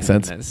Man. Makes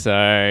sense.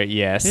 So,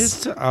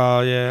 yes.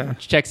 Yeah.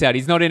 Checks out.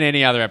 He's not in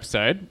any other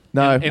episode.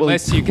 No, well,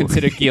 Unless you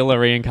consider Gil a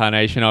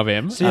reincarnation of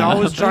him. See, I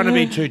was trying to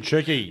be too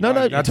tricky. No,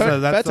 Like,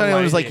 Fat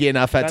Tony was like, yeah,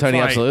 Fat That's Tony,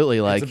 like- absolutely.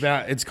 Like,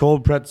 it's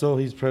called Pretzel.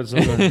 He's Pretzel.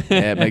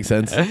 yeah, it makes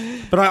sense.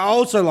 But I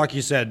also, like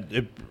you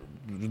said,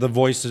 the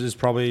voices is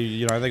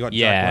probably they got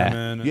Yeah. Jack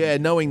Lemmon. Yeah,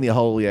 knowing the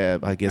whole,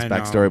 I guess, I know.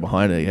 backstory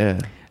behind it, yeah.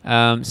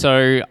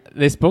 So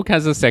this book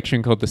has a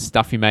section called The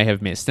Stuff You May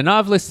Have Missed. And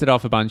I've listed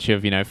off a bunch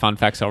of, fun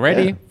facts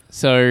already. Yeah.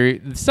 So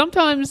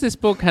sometimes this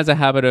book has a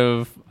habit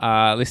of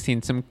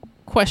listing some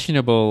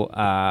questionable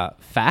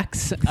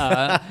facts.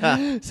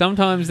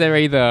 Sometimes they're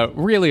either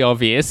really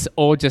obvious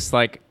or just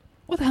like,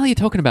 what the hell are you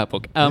talking about,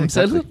 book?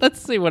 Exactly. So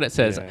let's see what it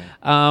says.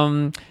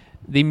 Yeah.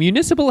 The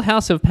Municipal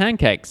House of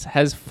Pancakes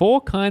has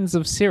 4 kinds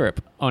of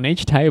syrup on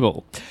each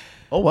table.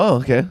 Oh, wow.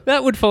 Okay.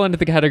 That would fall into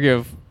the category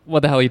of,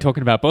 what the hell are you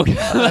talking about, book?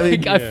 I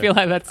feel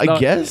like that's not... I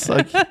guess.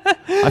 I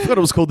forgot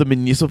it was called the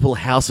Municipal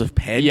House of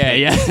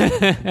Pancakes.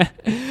 Yeah.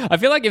 I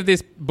feel like if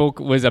this book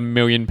was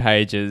 1,000,000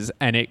 pages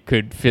and it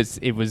could fit,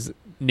 it was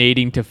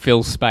needing to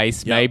fill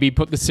space, maybe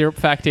put the syrup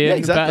fact in. Yeah,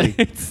 exactly.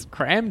 But it's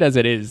crammed as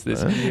it is.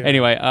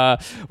 Anyway,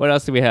 what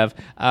else do we have?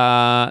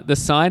 The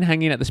sign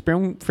hanging at the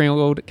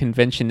Springfield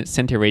Convention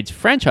Center reads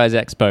Franchise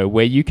Expo,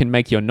 where you can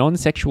make your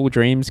non-sexual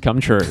dreams come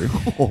true.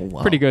 Oh,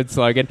 wow. Pretty good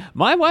slogan.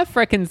 My wife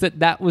reckons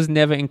that was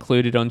never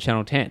included on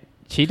Channel 10.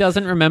 She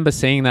doesn't remember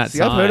seeing that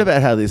sign. I've heard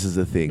about how this is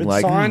a thing. But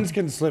like signs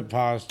can slip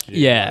past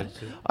you. Yeah.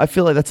 I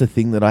feel like that's a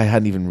thing that I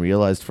hadn't even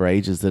realized for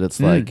ages, that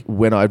it's like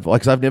when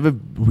because I've never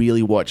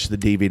really watched the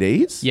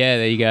DVDs. Yeah,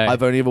 there you go.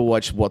 I've only ever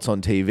watched what's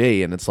on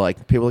TV, and it's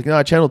like people are like,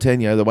 no, Channel 10,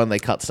 the one they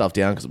cut stuff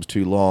down because it was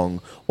too long,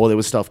 or there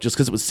was stuff just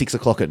because it was 6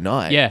 o'clock at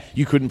night. Yeah.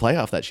 You couldn't play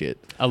half that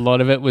shit. A lot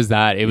of it was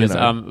that. It was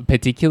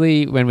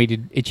particularly when we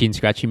did Itchy and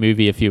Scratchy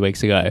movie a few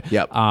weeks ago.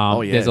 Yep.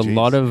 There's a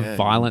lot of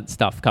violent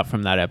stuff cut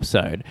from that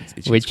episode.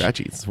 It's Itchy and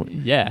Scratchy.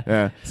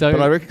 Yeah. So, but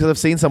I reckon because I've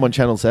seen some on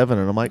Channel 7,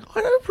 and I'm like,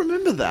 I don't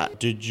remember that.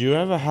 Did you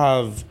ever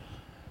have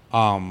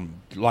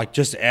like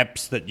just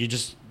apps that you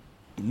just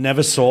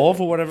never saw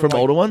for whatever? From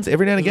older ones?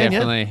 Every now and again,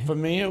 definitely. yeah. For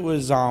me, it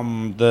was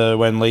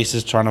when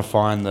Lisa's trying to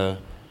find the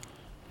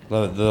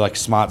like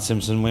smart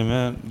Simpson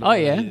women. Oh,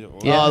 yeah.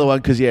 Oh, the one,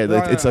 because,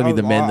 it's only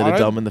the men that are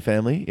dumb in the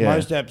family. Yeah.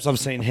 Most apps I've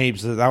seen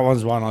heaps. That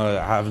one's one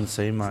I haven't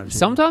seen much.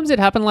 Sometimes it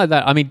happened like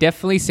that. I mean,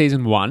 definitely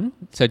season 1.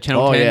 So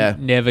Channel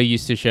 10 never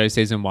used to show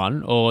season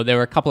 1, or there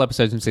were a couple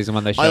episodes in season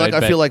 1 they showed.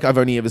 I feel like I've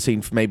only ever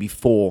seen maybe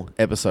 4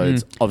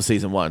 episodes of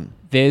season 1.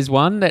 There's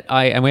one that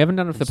and we haven't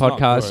done it for the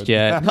podcast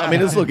yet. I mean,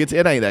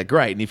 it ain't that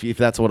great. And if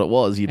that's what it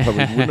was, you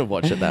probably wouldn't have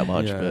watched it that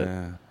much.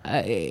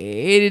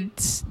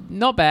 It's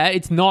not bad.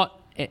 It's not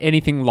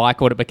anything like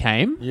what it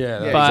became. Yeah,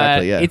 but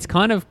exactly. Yeah. It's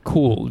kind of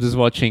cool just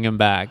watching them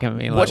back. I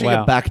mean, watching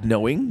it back,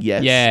 knowing,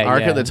 yes. Yeah, I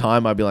reckon at the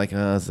time I'd be like,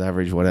 it's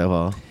average,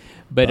 whatever.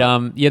 But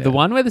the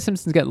one where the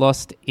Simpsons get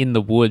lost in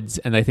the woods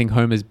and they think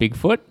Homer's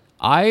Bigfoot.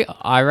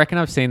 I reckon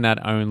I've seen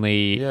that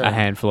only a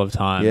handful of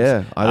times.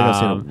 Yeah, I think I've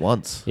seen it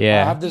once.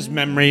 Yeah, I have this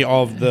memory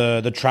of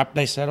the trap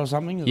they set or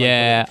something.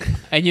 Yeah,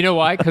 and you know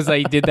why? Because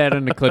they did that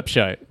in a clip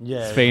show.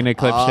 Yeah. Speaking of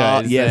clip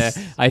shows,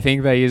 yes. I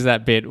think they use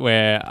that bit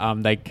where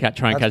they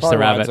try and catch the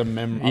rabbit.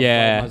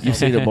 You've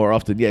seen it more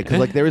often, because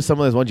like there is some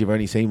of those ones you've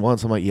only seen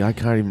once. I'm like, I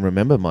can't even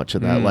remember much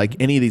of that. Like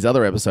any of these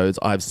other episodes,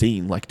 I've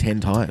seen like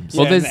 10 times.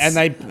 Well,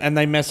 and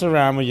they mess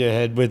around with your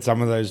head with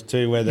some of those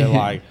too, where they're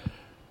like,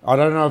 I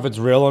don't know if it's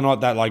real or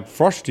not. That like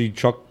frosty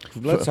chocolate.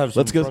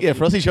 Let's go. Yeah,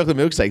 frosty chocolate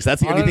milkshakes.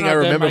 That's the only thing I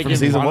remember from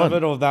season 1. Of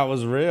it, or if that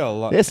was real.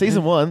 Like, yeah,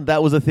 season 1,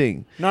 that was a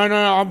thing. No.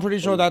 I'm pretty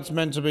sure that's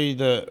meant to be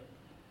the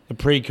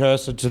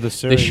precursor to the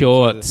series. The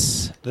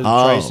shorts. The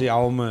Tracy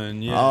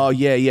Ullman. Yeah. Oh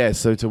yeah.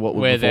 So to what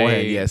was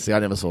beforehand? Yes, I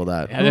never saw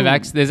that.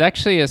 There's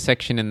actually a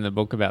section in the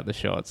book about the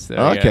shorts.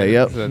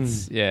 Yep.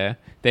 So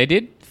they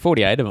did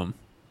 48 of them.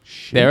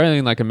 Shit. They're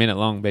only like a minute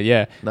long, but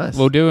yeah. Nice.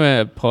 We'll do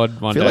a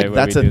pod one day. I feel like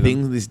that's a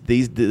thing,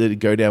 these that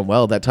go down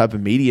well, that type of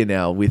media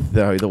now with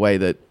the way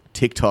that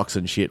TikToks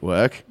and shit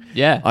work.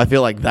 Yeah. I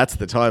feel like that's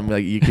the time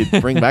like you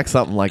could bring back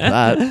something like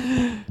that.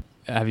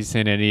 Have you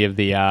seen any of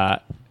the...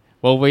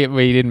 well,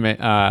 we didn't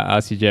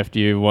ask you, Jeff, do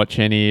you watch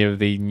any of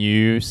the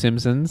new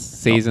Simpsons,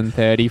 season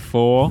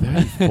 34?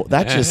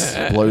 That just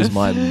blows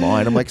my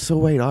mind. I'm like, so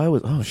wait,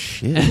 oh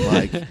shit.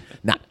 Like,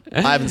 nah.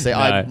 I haven't seen.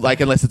 No.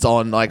 Unless it's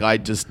on. Like, I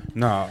just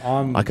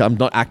I'm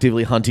not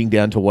actively hunting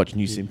down to watch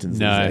new Simpsons.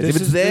 No, if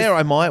it's there,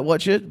 I might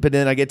watch it. But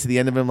then I get to the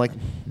end of it, I'm like,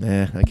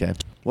 okay.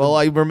 Well,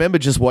 I remember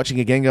just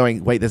watching again,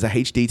 going, wait, there's a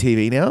HD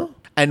TV now,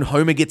 and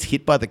Homer gets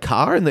hit by the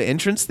car in the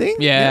entrance thing.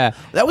 Yeah.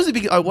 That was a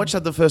big. I watched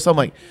that the first time. I'm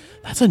like,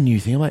 that's a new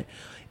thing. I'm like,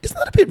 isn't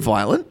that a bit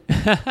violent?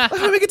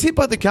 Homer gets hit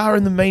by the car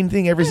in the main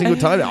thing every single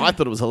time. I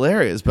thought it was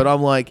hilarious, but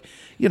I'm like,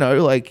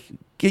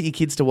 get your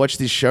kids to watch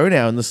this show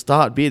now, and the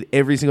start bit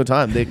every single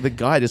time the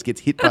guy just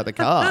gets hit by the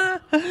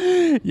car.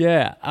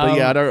 Yeah. But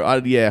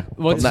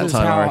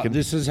I reckon.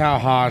 This is how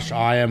harsh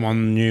I am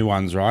on new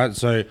ones, right?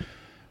 So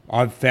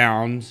I've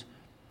found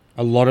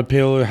a lot of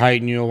people who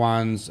hate newer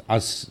ones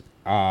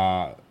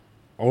are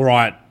all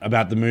right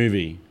about the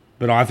movie.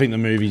 But I think the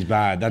movie's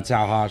bad. That's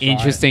how harsh.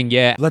 Interesting,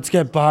 yeah. Let's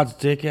get Bart's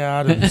dick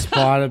out and the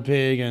Spider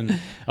Pig and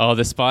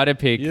the Spider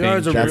Pig thing.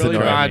 It's a really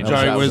bad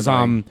joke.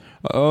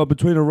 Was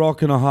between a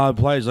rock and a hard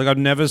place. Like I've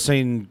never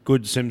seen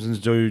good Simpsons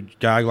do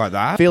gag like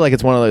that. I feel like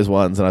it's one of those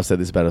ones, and I've said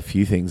this about a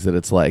few things, that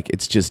it's like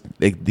it's just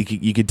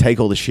you could take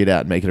all the shit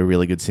out and make it a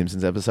really good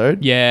Simpsons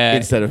episode. Yeah.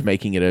 Instead of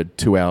making it a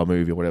 2-hour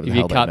movie or whatever the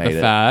hell they made it. You cut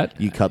the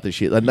fat. You cut the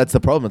shit, and that's the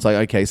problem. It's like,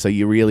 okay, so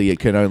it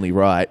can only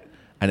write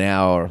an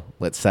hour,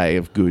 let's say,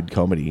 of good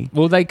comedy.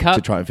 Well, they cut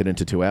to try and fit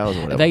into 2 hours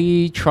or whatever.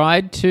 They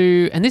tried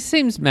to, and this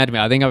seems mad to me.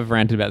 I think I've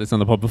ranted about this on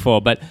the pod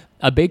before, but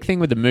a big thing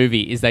with the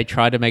movie is they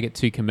tried to make it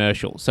too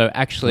commercial. So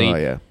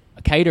actually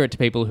cater it to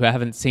people who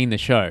haven't seen the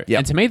show. Yep.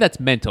 And to me, that's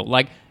mental.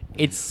 Like,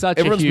 it's such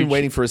Everyone's a huge... been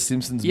waiting for a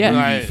Simpsons Yeah.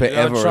 movie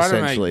forever, they're trying to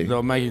essentially.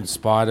 they're making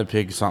Spider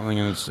Pig something,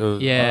 and it's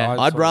Yeah.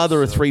 I'd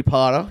rather a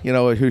 3-parter,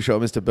 Who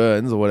Shot Mr.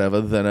 Burns or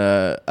whatever, than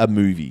a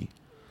movie.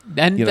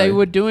 And you they know.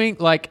 were doing,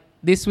 like,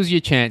 this was your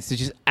chance to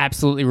just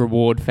absolutely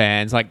reward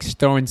fans, like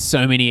throwing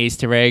so many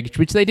Easter eggs,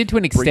 which they did to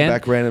an Bring extent.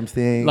 back random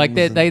things. Like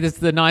there's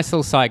the nice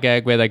little sight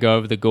gag where they go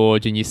over the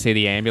gorge and you see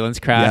the ambulance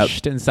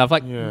crashed and stuff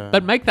like. Yeah.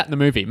 But make that in the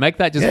movie. Make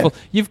that just Yeah. full.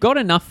 You've got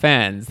enough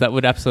fans that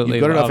would absolutely.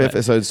 You've got enough love it.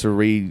 episodes to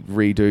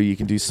redo. You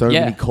can do so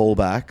many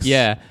callbacks.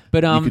 Yeah,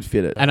 but you could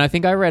fit it. And I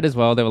think I read as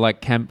well there were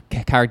like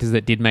characters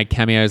that did make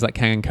cameos, like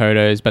Kang and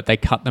Kodos, but they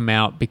cut them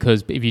out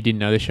because if you didn't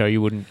know the show,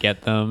 you wouldn't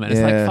get them. And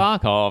it's like,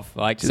 fuck off.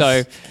 Like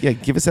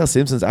give us our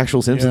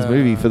actual Simpsons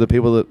movie for the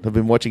people that have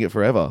been watching it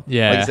forever.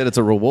 Yeah. Like I said, it's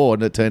a reward,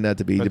 and it turned out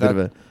to be a bit of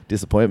a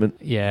disappointment.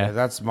 Yeah.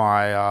 That's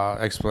my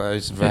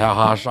explanation for how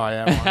harsh I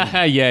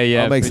am.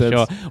 Yeah, That makes for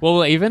sense. sure.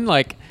 Well, even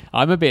like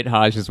I'm a bit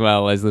harsh as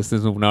well, as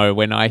listeners will know,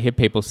 when I hear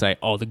people say,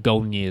 "Oh, the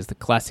golden years, the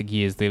classic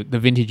years, the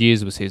vintage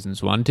years were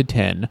seasons 1 to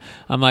 10."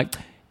 I'm like,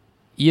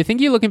 you think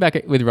you're looking back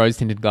at with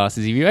rose-tinted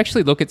glasses. If you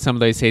actually look at some of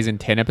those season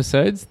 10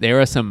 episodes, there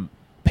are some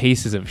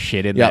pieces of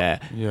shit in there.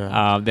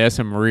 Yeah. There's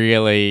some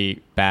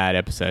really bad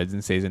episodes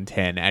in season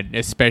 10, and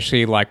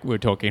especially like we're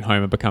talking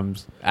Homer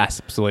becomes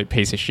absolute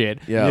piece of shit.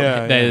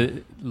 Yeah. They're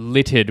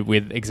littered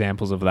with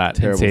examples of that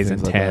Terrible in season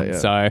things like 10. that, yeah.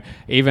 So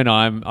even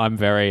I'm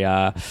very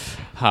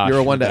harsh. You're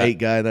a 1 with to that. 8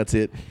 guy. That's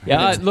it.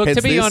 Yeah, look, to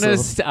Hence be this,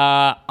 honest,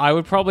 I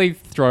would probably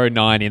throw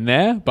 9 in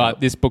there, but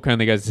this book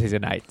only goes to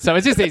season 8. So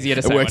it's just easier to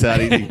It say. works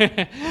out easy.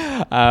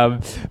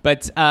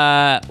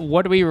 But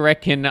what do we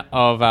reckon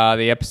of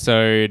the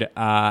episode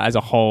as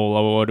a whole?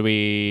 Or what do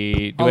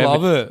we... I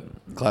love it.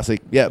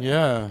 Classic. Yeah.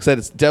 Yeah. Said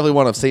it's definitely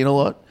one I've seen a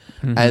lot.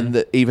 Mm-hmm.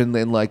 And even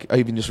then, like,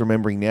 even just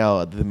remembering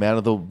now the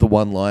amount of the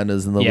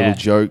one-liners and the little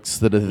jokes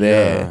that are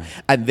there, Yeah.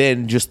 and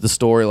then just the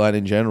storyline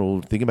in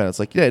general. Think about it. It's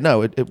like,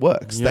 it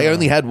works. They Yeah.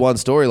 only had one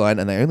storyline,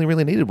 and they only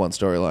really needed one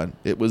storyline.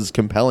 It was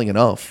compelling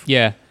enough.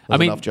 Yeah.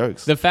 There's enough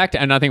jokes. The fact,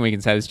 and I think we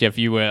can say this, Jeff,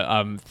 you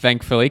were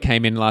thankfully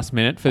came in last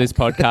minute for this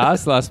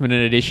podcast, last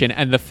minute edition,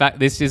 and the fact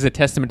this is a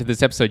testament to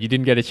this episode. You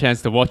didn't get a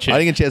chance to watch it. I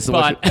didn't get a chance to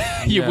watch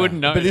it. You wouldn't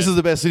know. But this is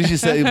the best. As soon as you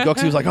said,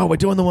 Goxie was like, "Oh, we're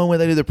doing the one where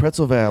they do the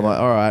pretzel van." I'm like,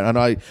 "All right." And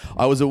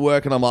I was at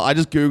work, and I'm like, I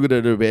just googled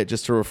it a bit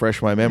just to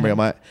refresh my memory. I'm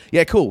like,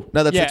 "Yeah, cool.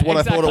 No, that's what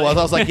I thought it was."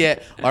 I was like, "Yeah,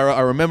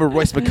 I remember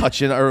Royce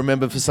McCutcheon. I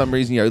remember for some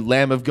reason,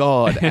 Lamb of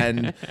God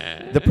and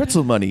the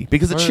pretzel money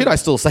because it's shit I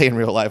still say in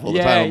real life all the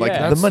time. I'm like, the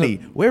That's money.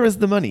 Where is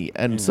the money?"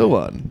 And so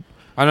on.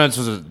 I know it's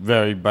just a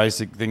very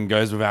basic thing,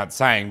 goes without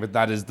saying, but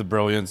that is the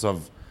brilliance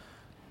of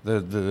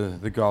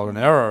the golden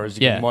era, is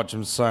you can watch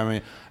them so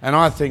many. And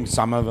I think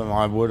some of them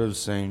I would have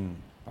seen,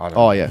 I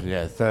don't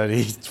know,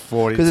 30,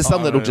 40 Because there's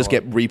some that'll times. just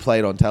get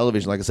replayed on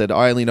television. Like I said,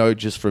 I only know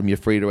just from your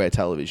free-to-air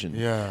television.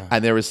 Yeah.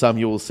 And there is some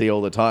you will see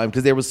all the time.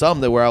 Because there was some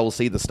that where I will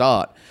see the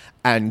start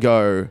and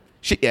go,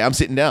 shit, yeah, I'm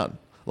sitting down.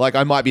 Like,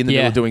 I might be in the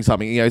middle of doing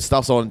something.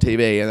 Stuff's on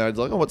TV. And I was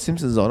like, oh, what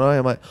Simpsons on?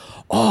 I'm like,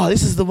 oh,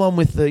 this is the one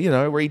with the,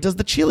 where he does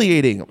the chili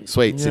eating. I'm like,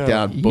 sweet, sit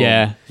down. Boom.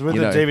 Yeah. So with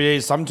the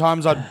DVDs,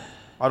 sometimes I'd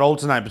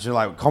alternate between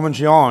like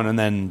commentary on and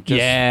then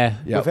just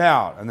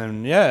without. And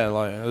then,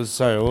 it was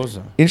so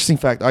awesome. Interesting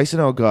fact, I used to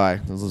know a guy,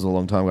 this was a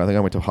long time ago, I think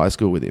I went to high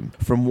school with him.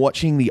 From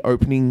watching the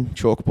opening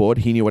chalkboard,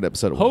 he knew what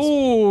episode it was.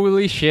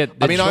 Holy shit.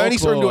 I only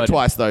saw him do it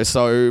twice though,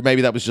 so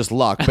maybe that was just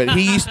luck. But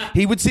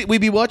he would sit,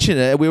 we'd be watching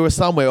it, we were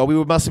somewhere, or we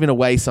must have been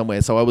away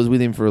somewhere, so I was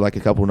with him for like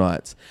a couple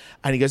nights.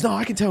 And he goes, no,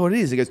 I can tell what it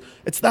is. He goes,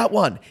 it's that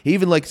one. He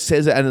even like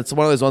says it, and it's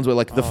one of those ones where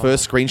like the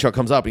first screenshot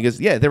comes up, and he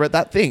goes, yeah, they're at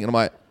that thing. And I'm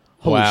like,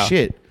 holy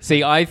shit.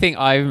 See, I think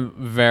I am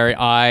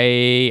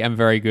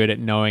very good at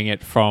knowing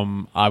it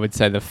from, I would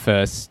say, the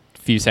first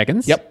few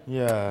seconds. Yep.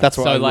 Yeah. That's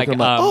why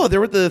oh,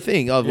 they're at the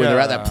thing. Oh, when they're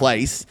at that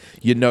place,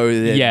 you know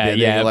that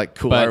they're like,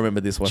 cool, I remember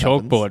this one.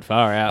 Chalkboard,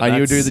 far out. I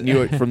knew a dude that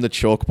knew it from the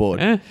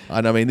chalkboard.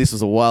 And this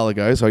was a while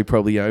ago, so he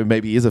probably,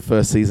 maybe he is a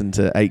first season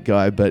to 8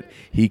 guy, but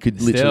he could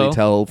literally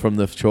tell from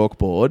the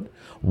chalkboard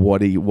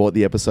what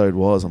the episode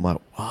was. I'm like,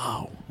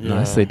 wow.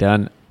 Nicely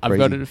done. I've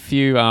Crazy. got a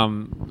few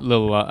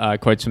little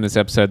quotes from this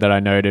episode that I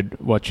noted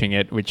watching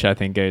it, which I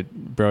think are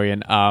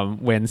brilliant.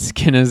 When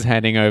Skinner's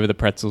handing over the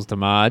pretzels to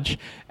Marge,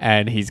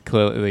 and he's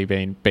clearly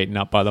been beaten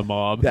up by the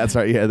mob. That's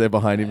right, yeah, they're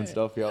behind him and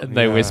stuff. Yeah.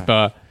 They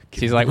whisper,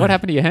 she's like, what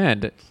happened to your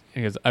hand?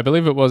 He goes, I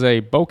believe it was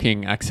a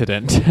bulking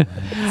accident.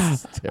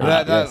 This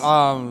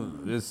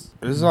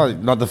is like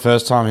not the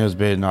first time he was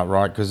beaten up,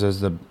 right? Because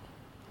there's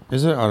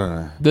is it? I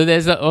don't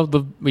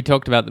know. We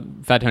talked about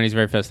Fat Tony's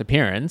very first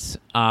appearance.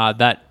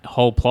 That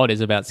whole plot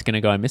is about Skinner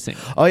going missing.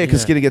 Oh, yeah,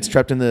 because Skinner gets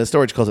trapped in the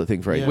storage closet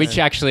thing for ages. Which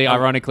actually,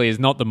 ironically, is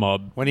not the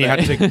mob. When he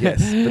had to,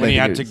 when he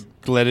had to is.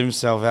 let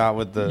himself out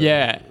with the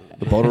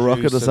The bottle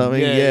rocket or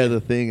something. Yeah. The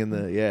thing and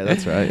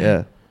that's right.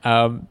 Yeah.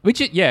 Look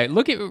at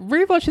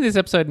rewatching this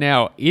episode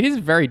now. It is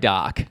very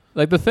dark.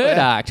 Like the third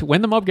act,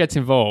 when the mob gets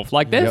involved,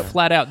 like they're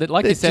flat out.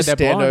 Like you said, they're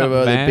blowing up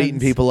vans. They're beating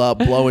people up,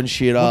 blowing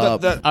shit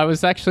up. I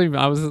was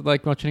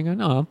like watching and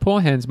going, oh,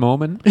 poor Hans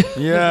Mormon.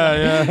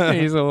 Yeah.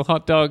 He's a little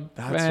hot dog.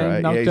 That's van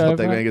right. knocked Yeah, his hot dog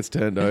over. man gets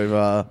turned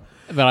over.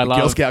 that I love.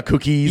 Girl Scout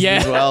cookies Yeah.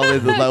 as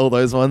well. All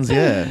those ones.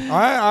 Yeah.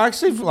 I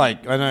actually feel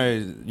like I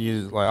know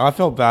you like I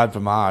felt bad for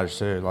Marge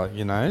too, like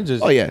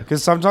just Oh, yeah.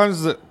 because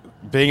sometimes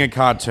being a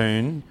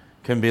cartoon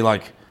can be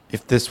like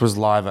if this was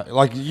live,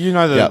 like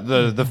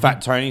the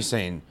Fat Tony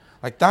scene,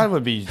 like that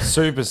would be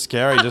super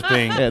scary. Just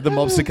being Yeah, the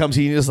mobster comes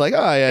here and you're just like,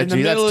 oh yeah, in the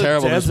gee, middle that's of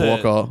terrible. the Just desert,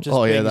 walk off. just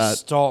Oh yeah, being that.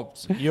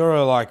 stopped.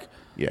 You're like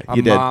Yeah, a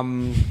you're dead.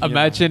 mum.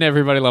 Imagine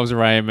Everybody Loves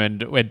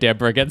Raymond where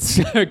Deborah gets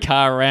her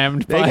car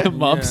rammed by a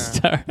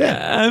mobster.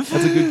 That's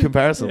a good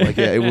comparison. Like,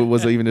 yeah, it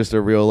was even just a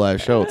real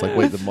life show. It's like,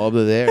 wait, the mob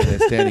are there and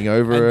they're standing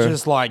over her. And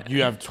just like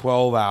you have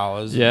 12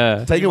 hours.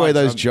 Yeah. Take away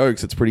those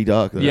jokes, it's pretty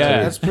dark. Though, Yeah.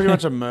 too. That's pretty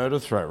much a murder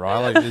threat, right?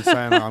 Like you're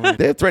saying,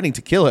 They're threatening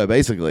to kill her,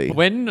 basically.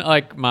 When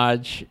like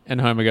Marge and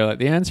Homer go like,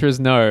 the answer is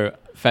no,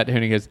 Fat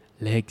Tony goes,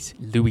 legs,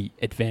 Louis,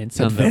 advance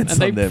on them. Advance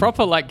And on they them.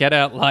 proper like get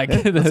out like...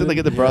 That's when they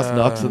get the brass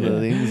knucks and the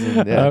things.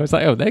 And, I was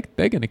like, oh, they're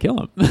going to kill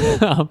him.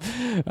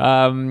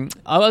 I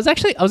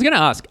was going to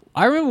ask,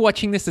 I remember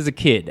watching this as a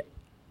kid,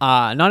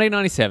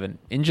 1997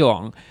 in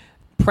Geelong.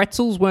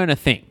 Pretzels weren't a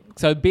thing.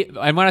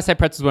 And when I say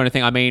pretzels weren't a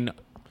thing, I mean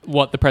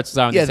what the pretzels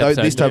are in this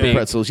episode. these type being- of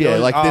pretzels. Yeah,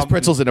 like there's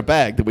pretzels in a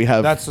bag that we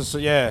have. that's just,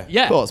 yeah.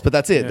 Yeah. Of course, but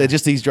that's it. Yeah. They're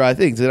just these dry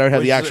things. They don't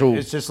have the actual.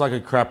 It's just like a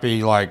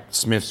crappy like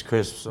Smith's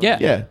crisps. Yeah.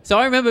 Yeah. So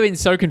I remember being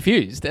so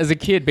confused as a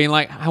kid, being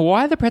like,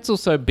 why are the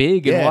pretzels so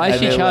big? And Yeah, why is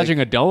and she they're charging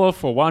like- $1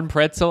 for one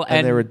pretzel?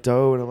 and they're a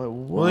dough, and I'm like,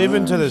 what? Well,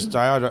 even to this day,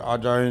 I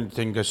don't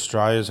think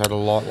Australia's had a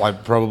lot.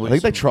 Like probably. I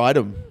think they tried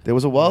them. There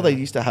was a while they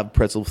used to have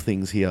pretzel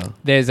things here.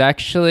 there's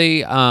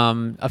actually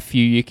a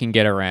few you can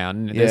get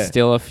around. There's Yeah.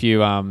 still a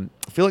few...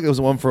 I feel like there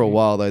was one for a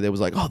while though. There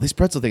was like, oh, this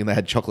pretzel thing. And they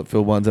had chocolate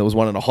filled ones. There was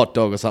one in a hot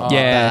dog or something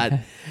Yeah. like that.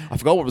 I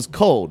forgot what it was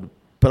called,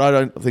 but I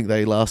don't think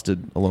they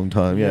lasted a long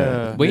time. Yeah.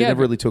 Yeah, We they had-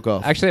 never really took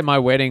off. Actually, at my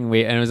wedding,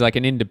 and it was like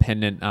an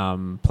independent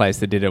place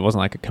that did it. It wasn't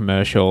like a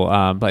commercial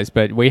place,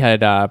 but we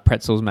had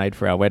pretzels made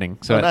for our wedding.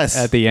 So Oh, nice.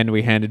 at the end,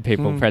 we handed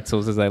people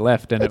pretzels as they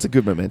left, and That's a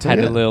good memento. had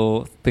yeah. a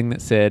little thing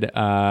that said,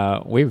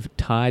 "We've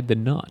tied the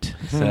knot."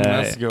 So,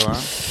 That's a good one.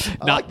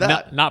 I like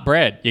that. Nut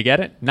bread. You get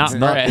it? Nut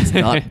bread.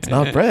 It's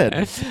not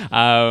bread.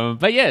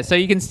 But yeah, so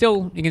you can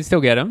still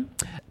get them.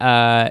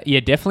 Yeah,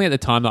 definitely at the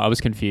time that I was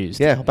confused.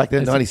 Yeah, back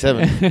then,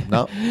 97.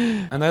 No.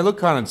 And they look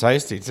kind of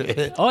tasty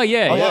too. Oh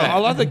yeah, I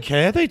like the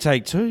care they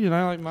take too.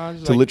 Like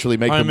Marge, To literally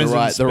make them the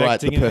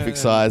inspecting perfect it.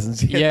 size.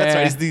 And Yeah. That's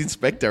right. He's the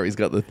inspector. He's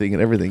got the thing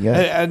and everything.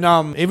 Yeah.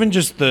 And even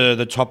just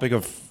the topic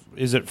of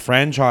is it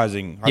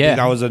franchising? I Yeah. think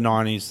that was a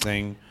 90s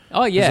thing.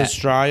 Oh yeah. 'Cause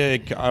Australia,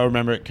 I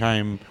remember it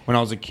came when I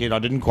was a kid. I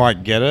didn't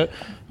quite get it.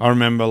 I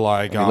remember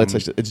like Let's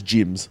face it, it's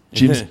Jim's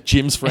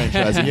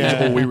franchising.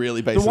 That's all we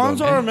really base the it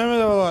ones on. I remember,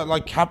 they were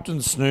like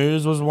Captain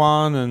Snooze was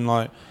one, and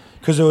like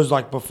because it was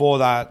like before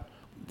that,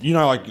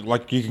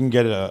 like you can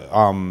get a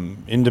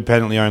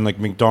independently owned like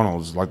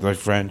McDonald's, like they're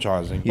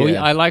franchising. Well,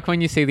 Yeah. I like when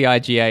you see the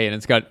IGA and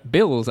it's got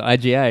Bill's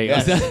IGA.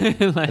 Yes.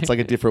 Like- It's like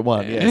a different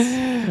one.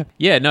 Yes.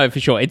 yeah, no, for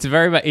sure. It's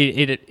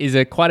it is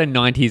quite a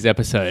 90s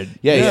episode.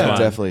 Yeah, this yeah, one.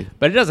 definitely.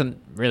 But it doesn't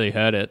really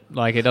hurt it.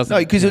 Like it doesn't. No,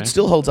 because you it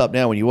still holds up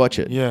now when you watch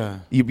it. Yeah.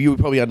 You would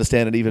probably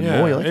understand it even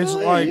more. You're like, it's oh,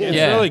 like yeah. it's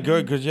Yeah. really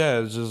good because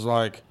it's just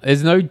like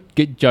There's no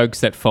good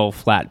jokes that fall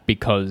flat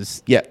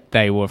because Yeah.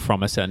 they were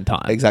from a certain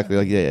time. Exactly.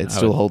 Like, yeah, it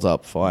still holds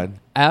up fine.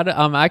 I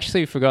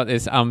actually forgot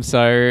this.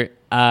 So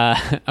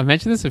I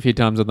mentioned this a few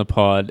times on the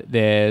pod.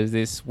 There's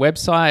this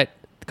website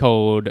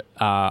called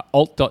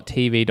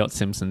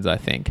alt.tv.simpsons, I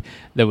think.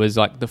 There was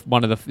like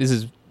this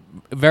is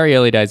very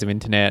early days of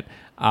internet.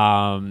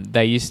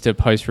 They used to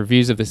post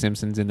reviews of The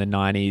Simpsons in the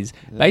 90s.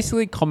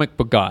 Basically, Comic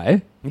Book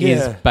Guy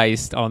is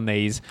based on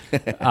these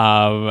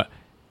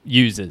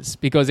users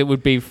because it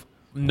would be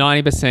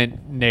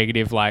 90%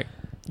 negative, like,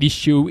 this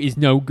show is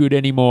no good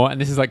anymore. And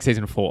this is like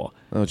season 4.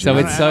 Oh, so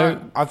geez. it's so...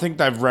 I think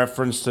they've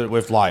referenced it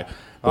with like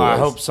I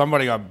hope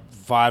somebody got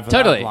fired for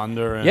Totally. that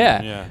blunder. And,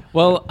 yeah.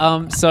 Well,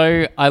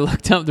 so I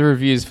looked up the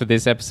reviews for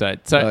this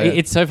episode. So Oh, yeah.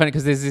 it's so funny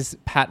because there's this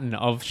pattern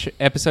of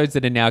episodes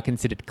that are now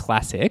considered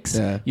classics.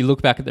 Yeah. You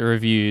look back at the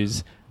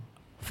reviews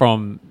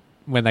from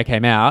when they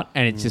came out,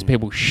 and it's just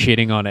people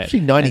shitting on it. Actually,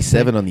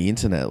 97 on the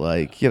internet.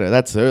 Like,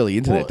 that's early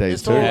internet days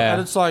it's too. Yeah.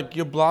 And it's like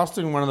you're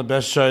blasting one of the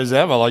best shows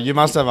ever. Like you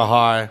must have a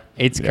high.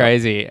 It's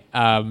crazy.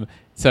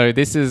 So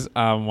this is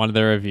one of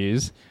the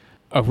reviews.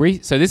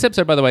 So this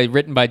episode, by the way,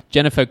 written by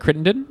Jennifer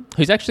Crittenden,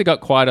 who's actually got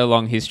quite a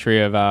long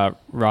history of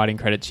writing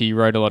credits. She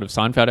wrote a lot of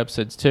Seinfeld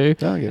episodes too,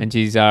 Oh, yeah. and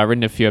she's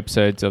written a few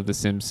episodes of The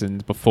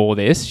Simpsons before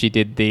this. She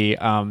did the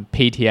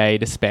PTA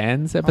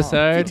Disbands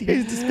episode,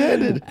 PTA's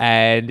disbanded.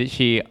 and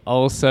she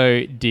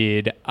also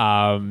did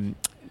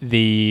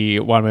the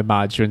one where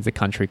Marge joins the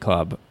country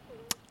club.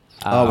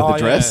 With the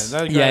dress? Yeah,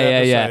 they're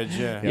great Yeah.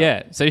 episodes,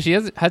 Yeah, so she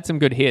has had some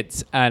good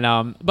hits. And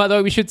by the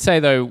way, we should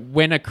say, though,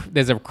 when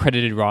there's a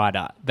credited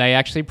writer, they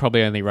actually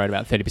probably only wrote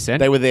about 30%.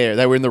 They were there.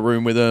 They were in the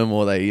room with them,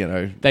 or they,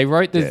 They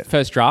wrote the Yeah.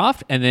 first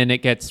draft, and then it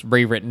gets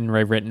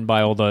rewritten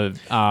by all the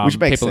which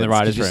makes people in the sense, 'cause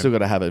writers' you room. still got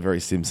to have it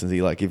very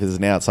Simpsons-y. Like, if there's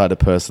an outsider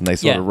person, they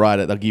sort of write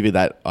it. They'll give you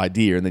that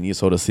idea, and then you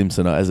sort of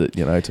Simpsonize it,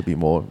 to be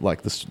more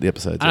like the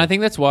episodes. And I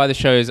think that's why the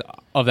show's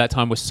of that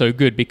time was so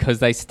good because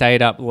they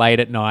stayed up late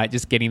at night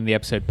just getting the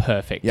episode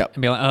perfect. Yep.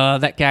 And be like, oh,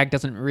 that gag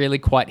doesn't really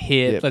quite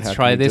hit. Yep, Let's how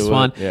try can we this do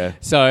one. it? Yeah.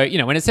 So,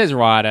 when it says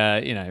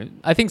writer,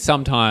 I think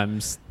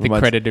sometimes the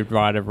credited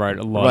writer wrote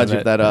a lot Reminds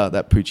of me it. of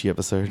that Poochie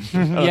episode.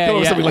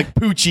 Yeah. Something like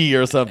Poochie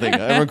or something.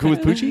 Everyone cool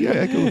with Poochie?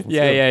 Yeah, cool. Let's go.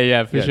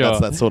 Yeah, for sure.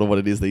 That's sort of what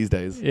it is these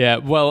days. Yeah,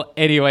 well,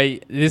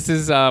 anyway, this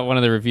is one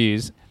of the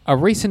reviews. A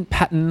recent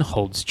pattern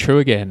holds true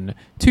again.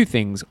 2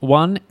 things.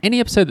 1, any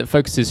episode that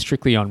focuses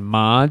strictly on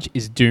Marge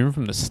is doomed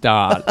from the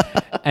start.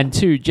 And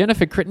 2,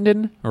 Jennifer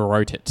Crittenden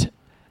wrote it.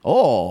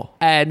 Oh.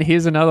 And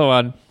here's another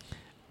one.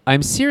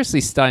 I'm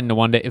seriously starting to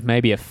wonder if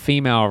maybe a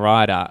female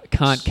writer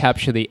can't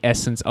capture the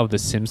essence of The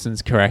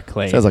Simpsons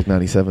correctly. Sounds like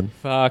 97.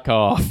 Fuck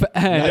off.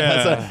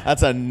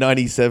 That's a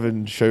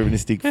 97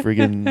 chauvinistic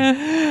friggin'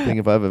 thing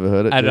if I've ever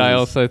heard it. And I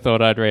also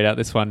thought I'd read out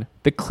this one.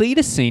 The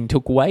Cletus scene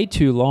took way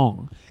too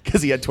long.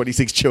 Because he had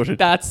 26 children.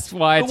 That's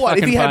why it's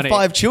fucking If he funny. had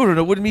 5 children,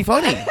 it wouldn't be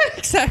funny.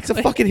 Exactly. It's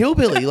a fucking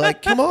hillbilly.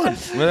 Like, come on.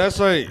 Well,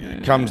 that's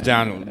like comes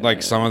down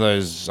like some of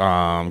those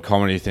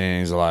comedy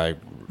things, like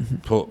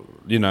rule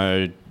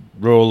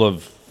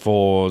of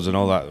 4s and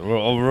all that.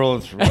 Rule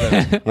of 3.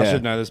 I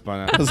should know this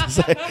by now.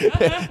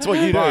 It's what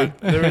you do. But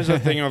there is a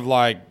thing of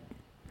like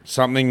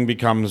something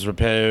becomes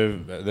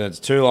repetitive, then it's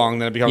too long,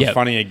 then it becomes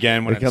funny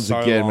again when It comes it's so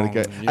again long.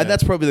 and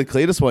that's probably the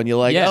Cletus one. You're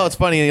like, Yeah. oh, it's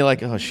funny, and you're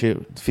like, oh shit,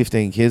 it's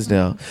 15 kids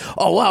now.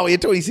 Oh wow, he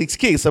had 26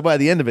 kids. So by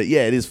the end of it,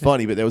 yeah, it is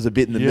funny, but there was a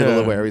bit in the middle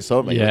of where he saw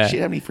it. Like, Yeah. shit,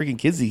 how many freaking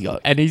kids he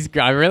got? And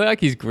I really like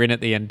his grin at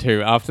the end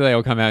too. After they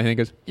all come out, and he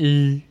goes,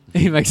 "Ee."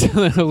 He makes a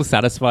little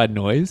satisfied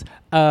noise.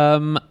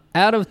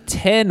 Out of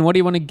 10, what do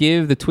you want to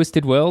give the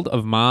Twisted World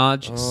of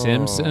Marge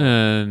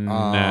Simpson?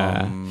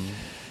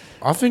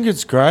 I think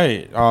it's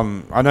great.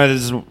 I know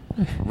this is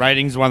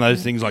ratings one of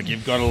those things like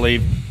you've got to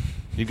leave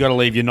your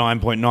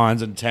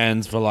 9.9s and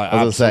 10s for like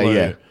I was gonna absolute.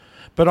 say, yeah.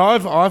 But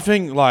I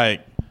think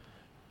like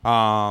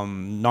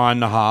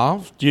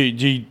 9.5. Do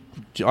you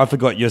I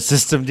forgot your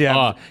system. Do you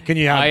have, can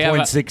you have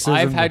 0.6s?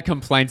 I've had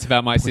complaints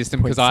about my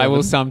system because I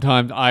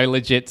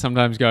legit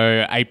sometimes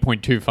go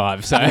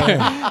 8.25. So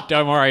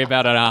don't worry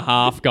about it. A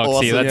half,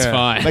 Goxie. Awesome. That's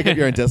fine. Make up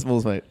your own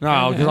decimals, mate.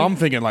 No, because I'm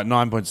thinking like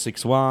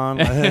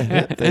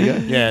 9.61. There you go.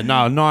 Yeah,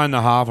 no,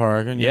 9.5. I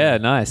reckon. Yeah,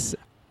 nice.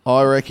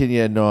 I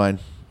reckon 9.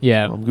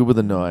 Yeah. I'm good with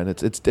a 9.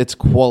 It's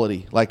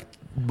quality. Like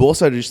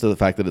also just to the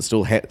fact that it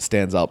still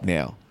stands up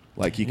now.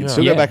 Like you can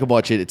still go back and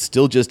watch it. It's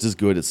still just as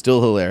good. It's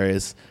still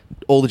hilarious.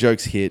 All the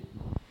jokes hit.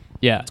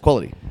 Yeah. It's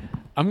quality.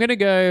 I'm going to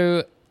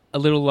go a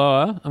little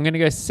lower. I'm going to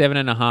go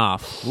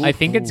 7.5. I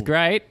think it's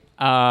great.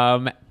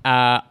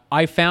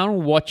 I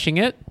found watching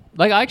it,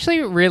 like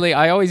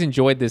I always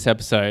enjoyed this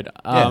episode.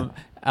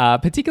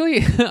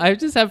 Particularly, I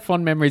just have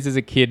fond memories as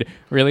a kid,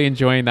 really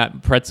enjoying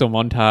that pretzel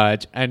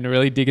montage and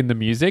really digging the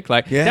music,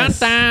 like Yes.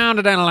 dun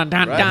dun dun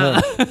dun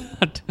dun.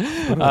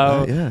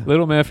 Yeah.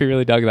 Little Murphy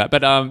really dug that,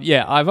 but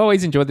I've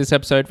always enjoyed this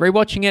episode.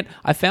 Rewatching it,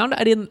 I found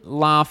I didn't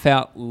laugh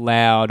out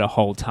loud a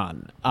whole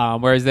ton.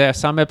 Whereas there are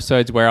some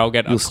episodes where I'll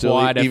get quite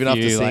a few,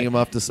 after seeing them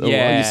after a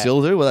while, you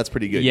still do. Well, that's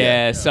pretty good.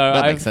 Yeah, so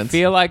that I makes sense.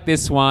 feel like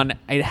this one,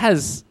 it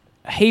has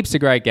heaps of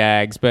great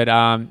gags, but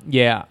I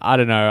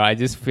don't know. I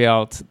just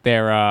felt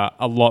there are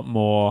a lot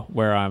more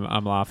where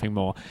I'm laughing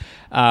more.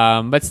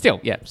 But still,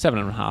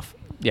 7.5.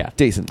 Yeah.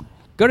 Decent.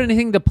 Got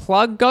anything to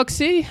plug,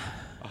 Goxie?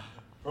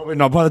 Probably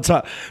not by the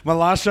time my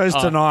last show's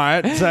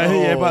tonight.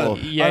 So but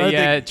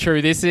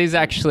True. This is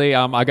actually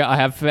I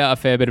have a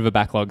fair bit of a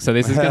backlog, so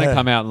this is going to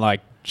come out in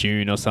like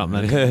June or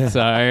something. So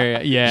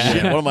yeah.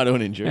 Shit, what am I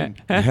doing in June?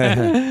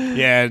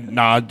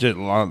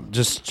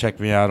 Just check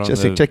me out on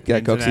Just the check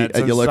out Goxie internets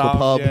at your and local stuff,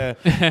 pub.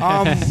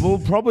 Yeah.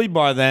 Well, probably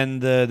by then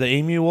the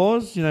Emu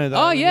Wars. You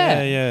know.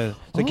 Yeah.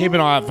 So keep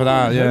an eye out for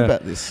that. I heard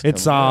about this.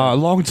 It's a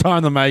long time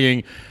in the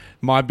making.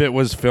 My bit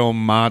was filmed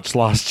March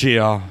last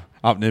year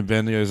up near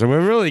Bendigo, so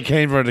we're really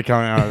keen for it to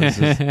come out.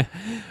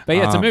 But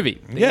it's a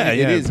movie. Yeah,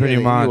 It is, pretty yeah,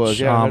 it much. was,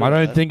 yeah, I heard I about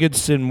don't that. think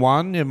it's in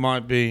one. It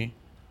might be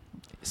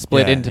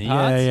Split into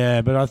parts.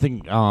 Yeah, but I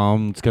think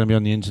it's going to be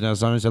on the internet or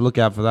something, so look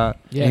out for that.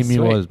 Yeah, Emu sweet.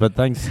 was. But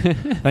thanks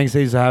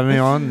Heath, for having me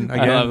on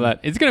again. I love that.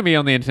 It's going to be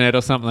on the internet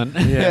or something.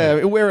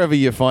 Yeah, wherever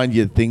you find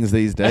your things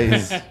these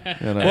days.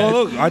 Well,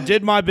 look, I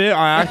did my bit.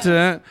 I acted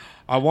it.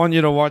 I want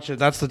you to watch it.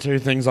 That's the two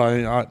things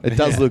It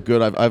does look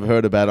good. I've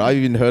heard about it. I've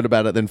even heard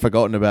about it, then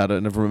forgotten about it,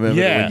 and have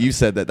remembered it when you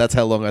said that. That's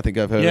how long I think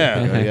I've heard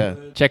it. Yeah.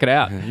 Check it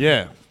out.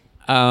 Yeah.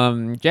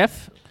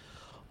 Jeff,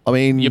 I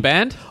mean, your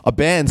band?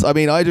 Bands. I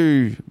mean, I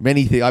do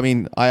many things. I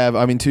mean,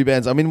 I'm in 2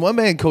 bands. I'm in one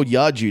band called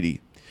Yard Duty.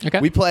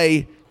 Okay. We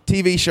play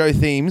TV show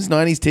themes,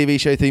 90s TV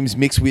show themes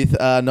mixed with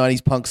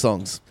 90s punk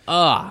songs.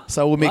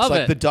 So we'll mix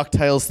like the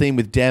DuckTales theme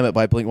with Damn It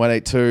by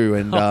Blink-182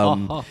 and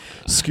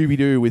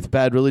Scooby-Doo with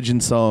Bad Religion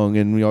song,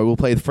 and we'll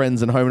play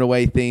Friends and Home and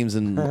Away themes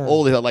and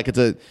all of that. Like it's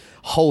a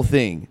whole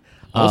thing.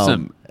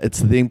 Awesome. It's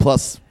the thing.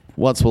 Plus,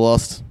 Once We're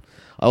Lost.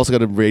 I also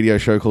got a radio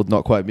show called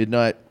Not Quite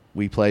Midnight.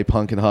 We play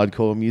punk and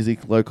hardcore music,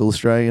 local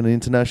Australian and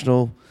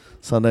international,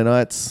 Sunday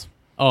nights.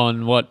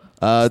 On what?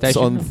 It's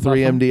station on or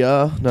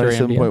 3MDR,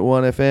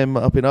 97.1 FM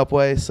up in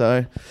Upway.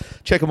 So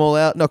check them all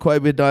out. Not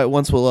Quite Midnight,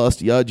 Once We're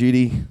Lost, Yard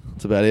Duty.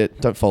 That's about it.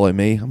 Don't follow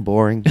me. I'm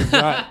boring.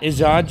 Is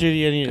Yard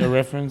Duty a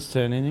reference to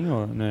anything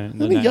or no?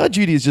 I think Yard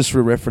Duty is just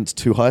for reference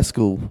to high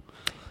school.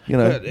 You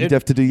know, you'd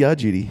have to do yard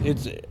duty.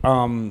 It's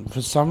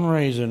for some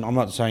reason, I'm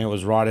not saying it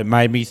was right. It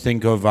made me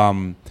think of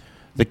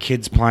the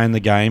kids playing the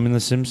game in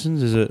The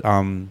Simpsons. Is it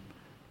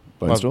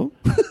Bonestorm?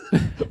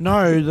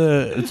 No,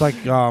 it's like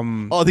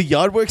Oh, the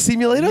yard work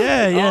simulator?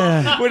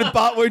 yeah. Where did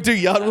Bart won't do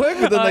yard work,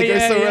 but then they go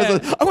somewhere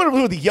else. Like, I want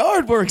to do the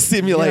yard work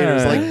simulator.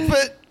 It's like,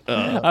 but.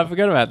 I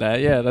forgot about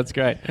that. Yeah, that's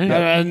great.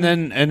 And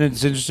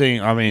it's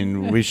interesting. I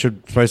mean, we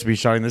should supposed to be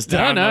shutting this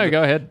down. No,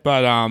 go ahead.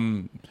 But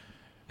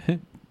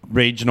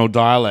regional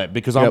dialect,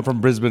 because I'm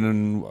from Brisbane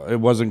and it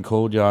wasn't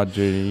called yard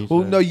duty.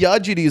 Well, no,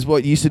 yard duty is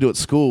what you used to do at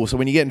school. So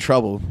when you get in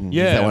trouble,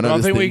 Yeah, I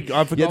I think you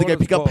had to go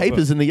pick up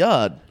papers in the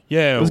yard.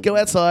 Yeah, It was go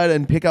outside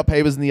and pick up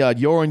papers in the yard.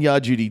 You're on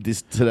yard duty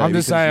today. I'm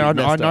just saying,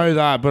 I know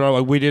that,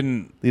 but we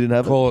didn't. You didn't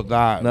have call it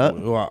that. No?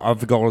 Well, I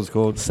forgot what it's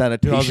called.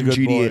 Sanitation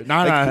duty.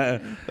 No.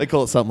 They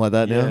call it something like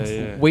that now.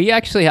 Yeah. We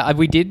actually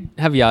we did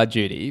have yard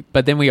duty,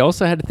 but then we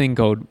also had a thing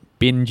called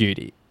bin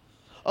duty.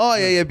 Oh,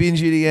 yeah, bin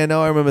duty. Yeah,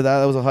 no, I remember that.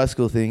 That was a high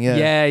school thing,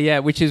 Yeah,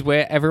 which is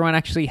where everyone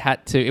actually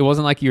had to... It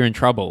wasn't like you were in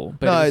trouble.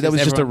 But No, that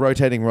was just a everyone-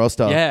 rotating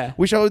roster. Yeah.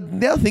 Which I was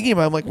now thinking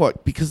about, I'm like,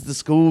 what? Because the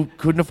school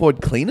couldn't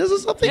afford cleaners or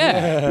something?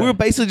 Yeah. We were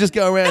basically just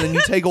going around and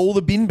you take all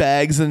the bin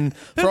bags and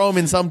throw them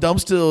in some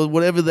dumpster or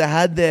whatever they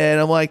had there.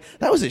 And I'm like,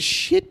 that was a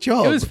shit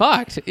job. It was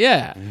fucked,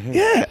 yeah.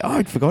 Yeah. Oh,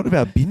 I'd forgotten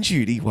about bin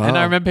duty. Wow. And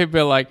I remember people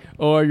were like,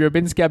 oh, you're a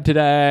bin scab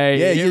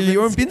today. Yeah,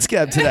 you're on bin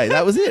scab today.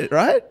 That was it,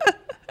 right?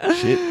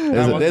 Shit.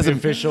 There's an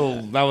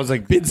official. That was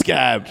like bin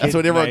scab. That's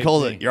what everyone made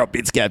called thing. it. You're on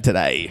bin scab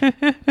today.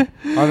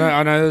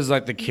 I know. There's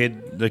like the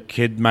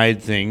kid made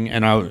thing,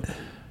 and I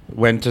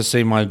went to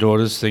see my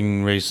daughter's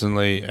thing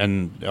recently,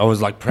 and I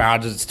was like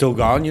proud it's still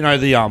going. You know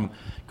the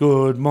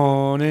good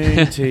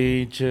morning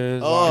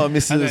teachers. Oh, like,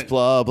 Mrs. and then,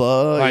 blah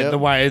blah. Like yep. the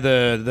way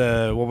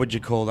the what would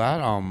you call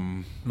that?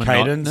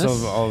 Cadence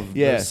Monotonous? of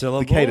Yeah, the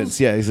syllables. the cadence.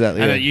 Yeah,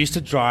 exactly. And yeah. it used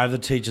to drive the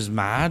teachers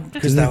mad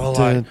because they were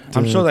like,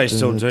 I'm sure they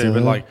still do,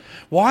 but like,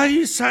 why are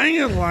you saying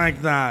it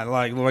like that?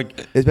 Like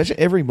Especially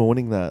every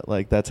morning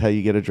that's how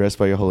you get addressed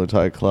by your whole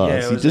entire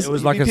class. yeah, it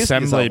was like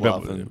assembly, but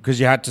because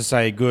you had to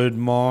say good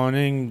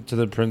morning to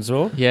the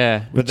principal.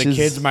 Yeah. But the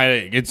kids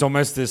made it. It's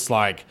almost this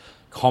like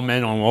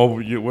comment on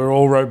we're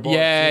all robots.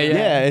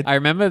 Yeah. I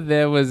remember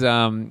there was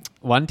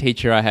one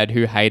teacher I had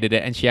who hated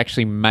it, and she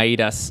actually made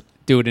us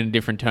do it in a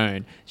different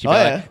tone. She'd be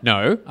like,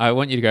 no, I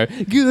want you to go,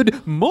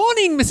 good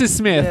morning, Mrs.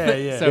 Smith.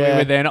 Yeah. So we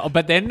would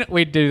but then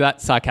we'd do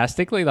that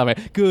sarcastically.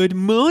 Like, good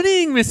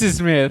morning, Mrs.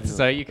 Smith.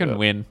 So you can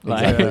win.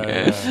 Like,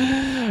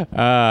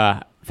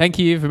 thank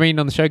you for being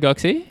on the show,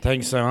 Goxie.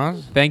 Thanks so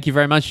much. Thank you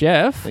very much,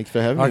 Jeff. Thanks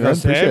for having Like me. I I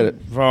appreciate said,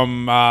 it.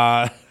 from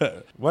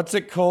what's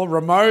it called?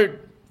 Remote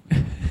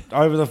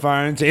over the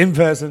phone to in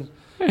person.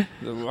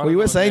 Well, you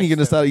were saying you're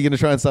going to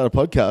try and start a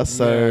podcast,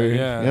 so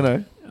Yeah. you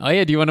know. Oh,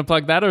 yeah. Do you want to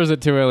plug that, or is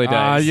it too early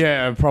days?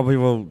 Yeah, probably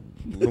will.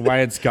 The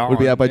way it's going, Would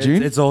it be out by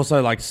June? It's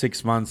also like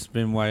 6 months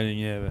been waiting.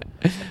 Yeah,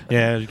 but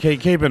yeah,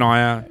 keep an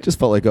eye out. Just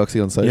follow Goxie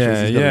on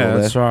socials. He's got it all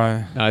That's there.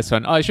 right. Nice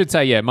one. Oh, I should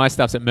say, yeah, my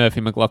stuff's at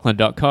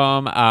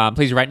murphymclaughlin.com.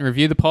 Please rate and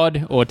review the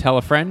pod or tell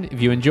a friend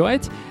if you enjoy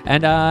it.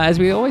 And as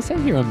we always say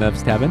here on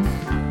Murph's Tavern,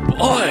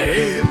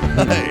 Bye.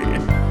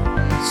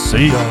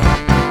 See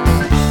ya.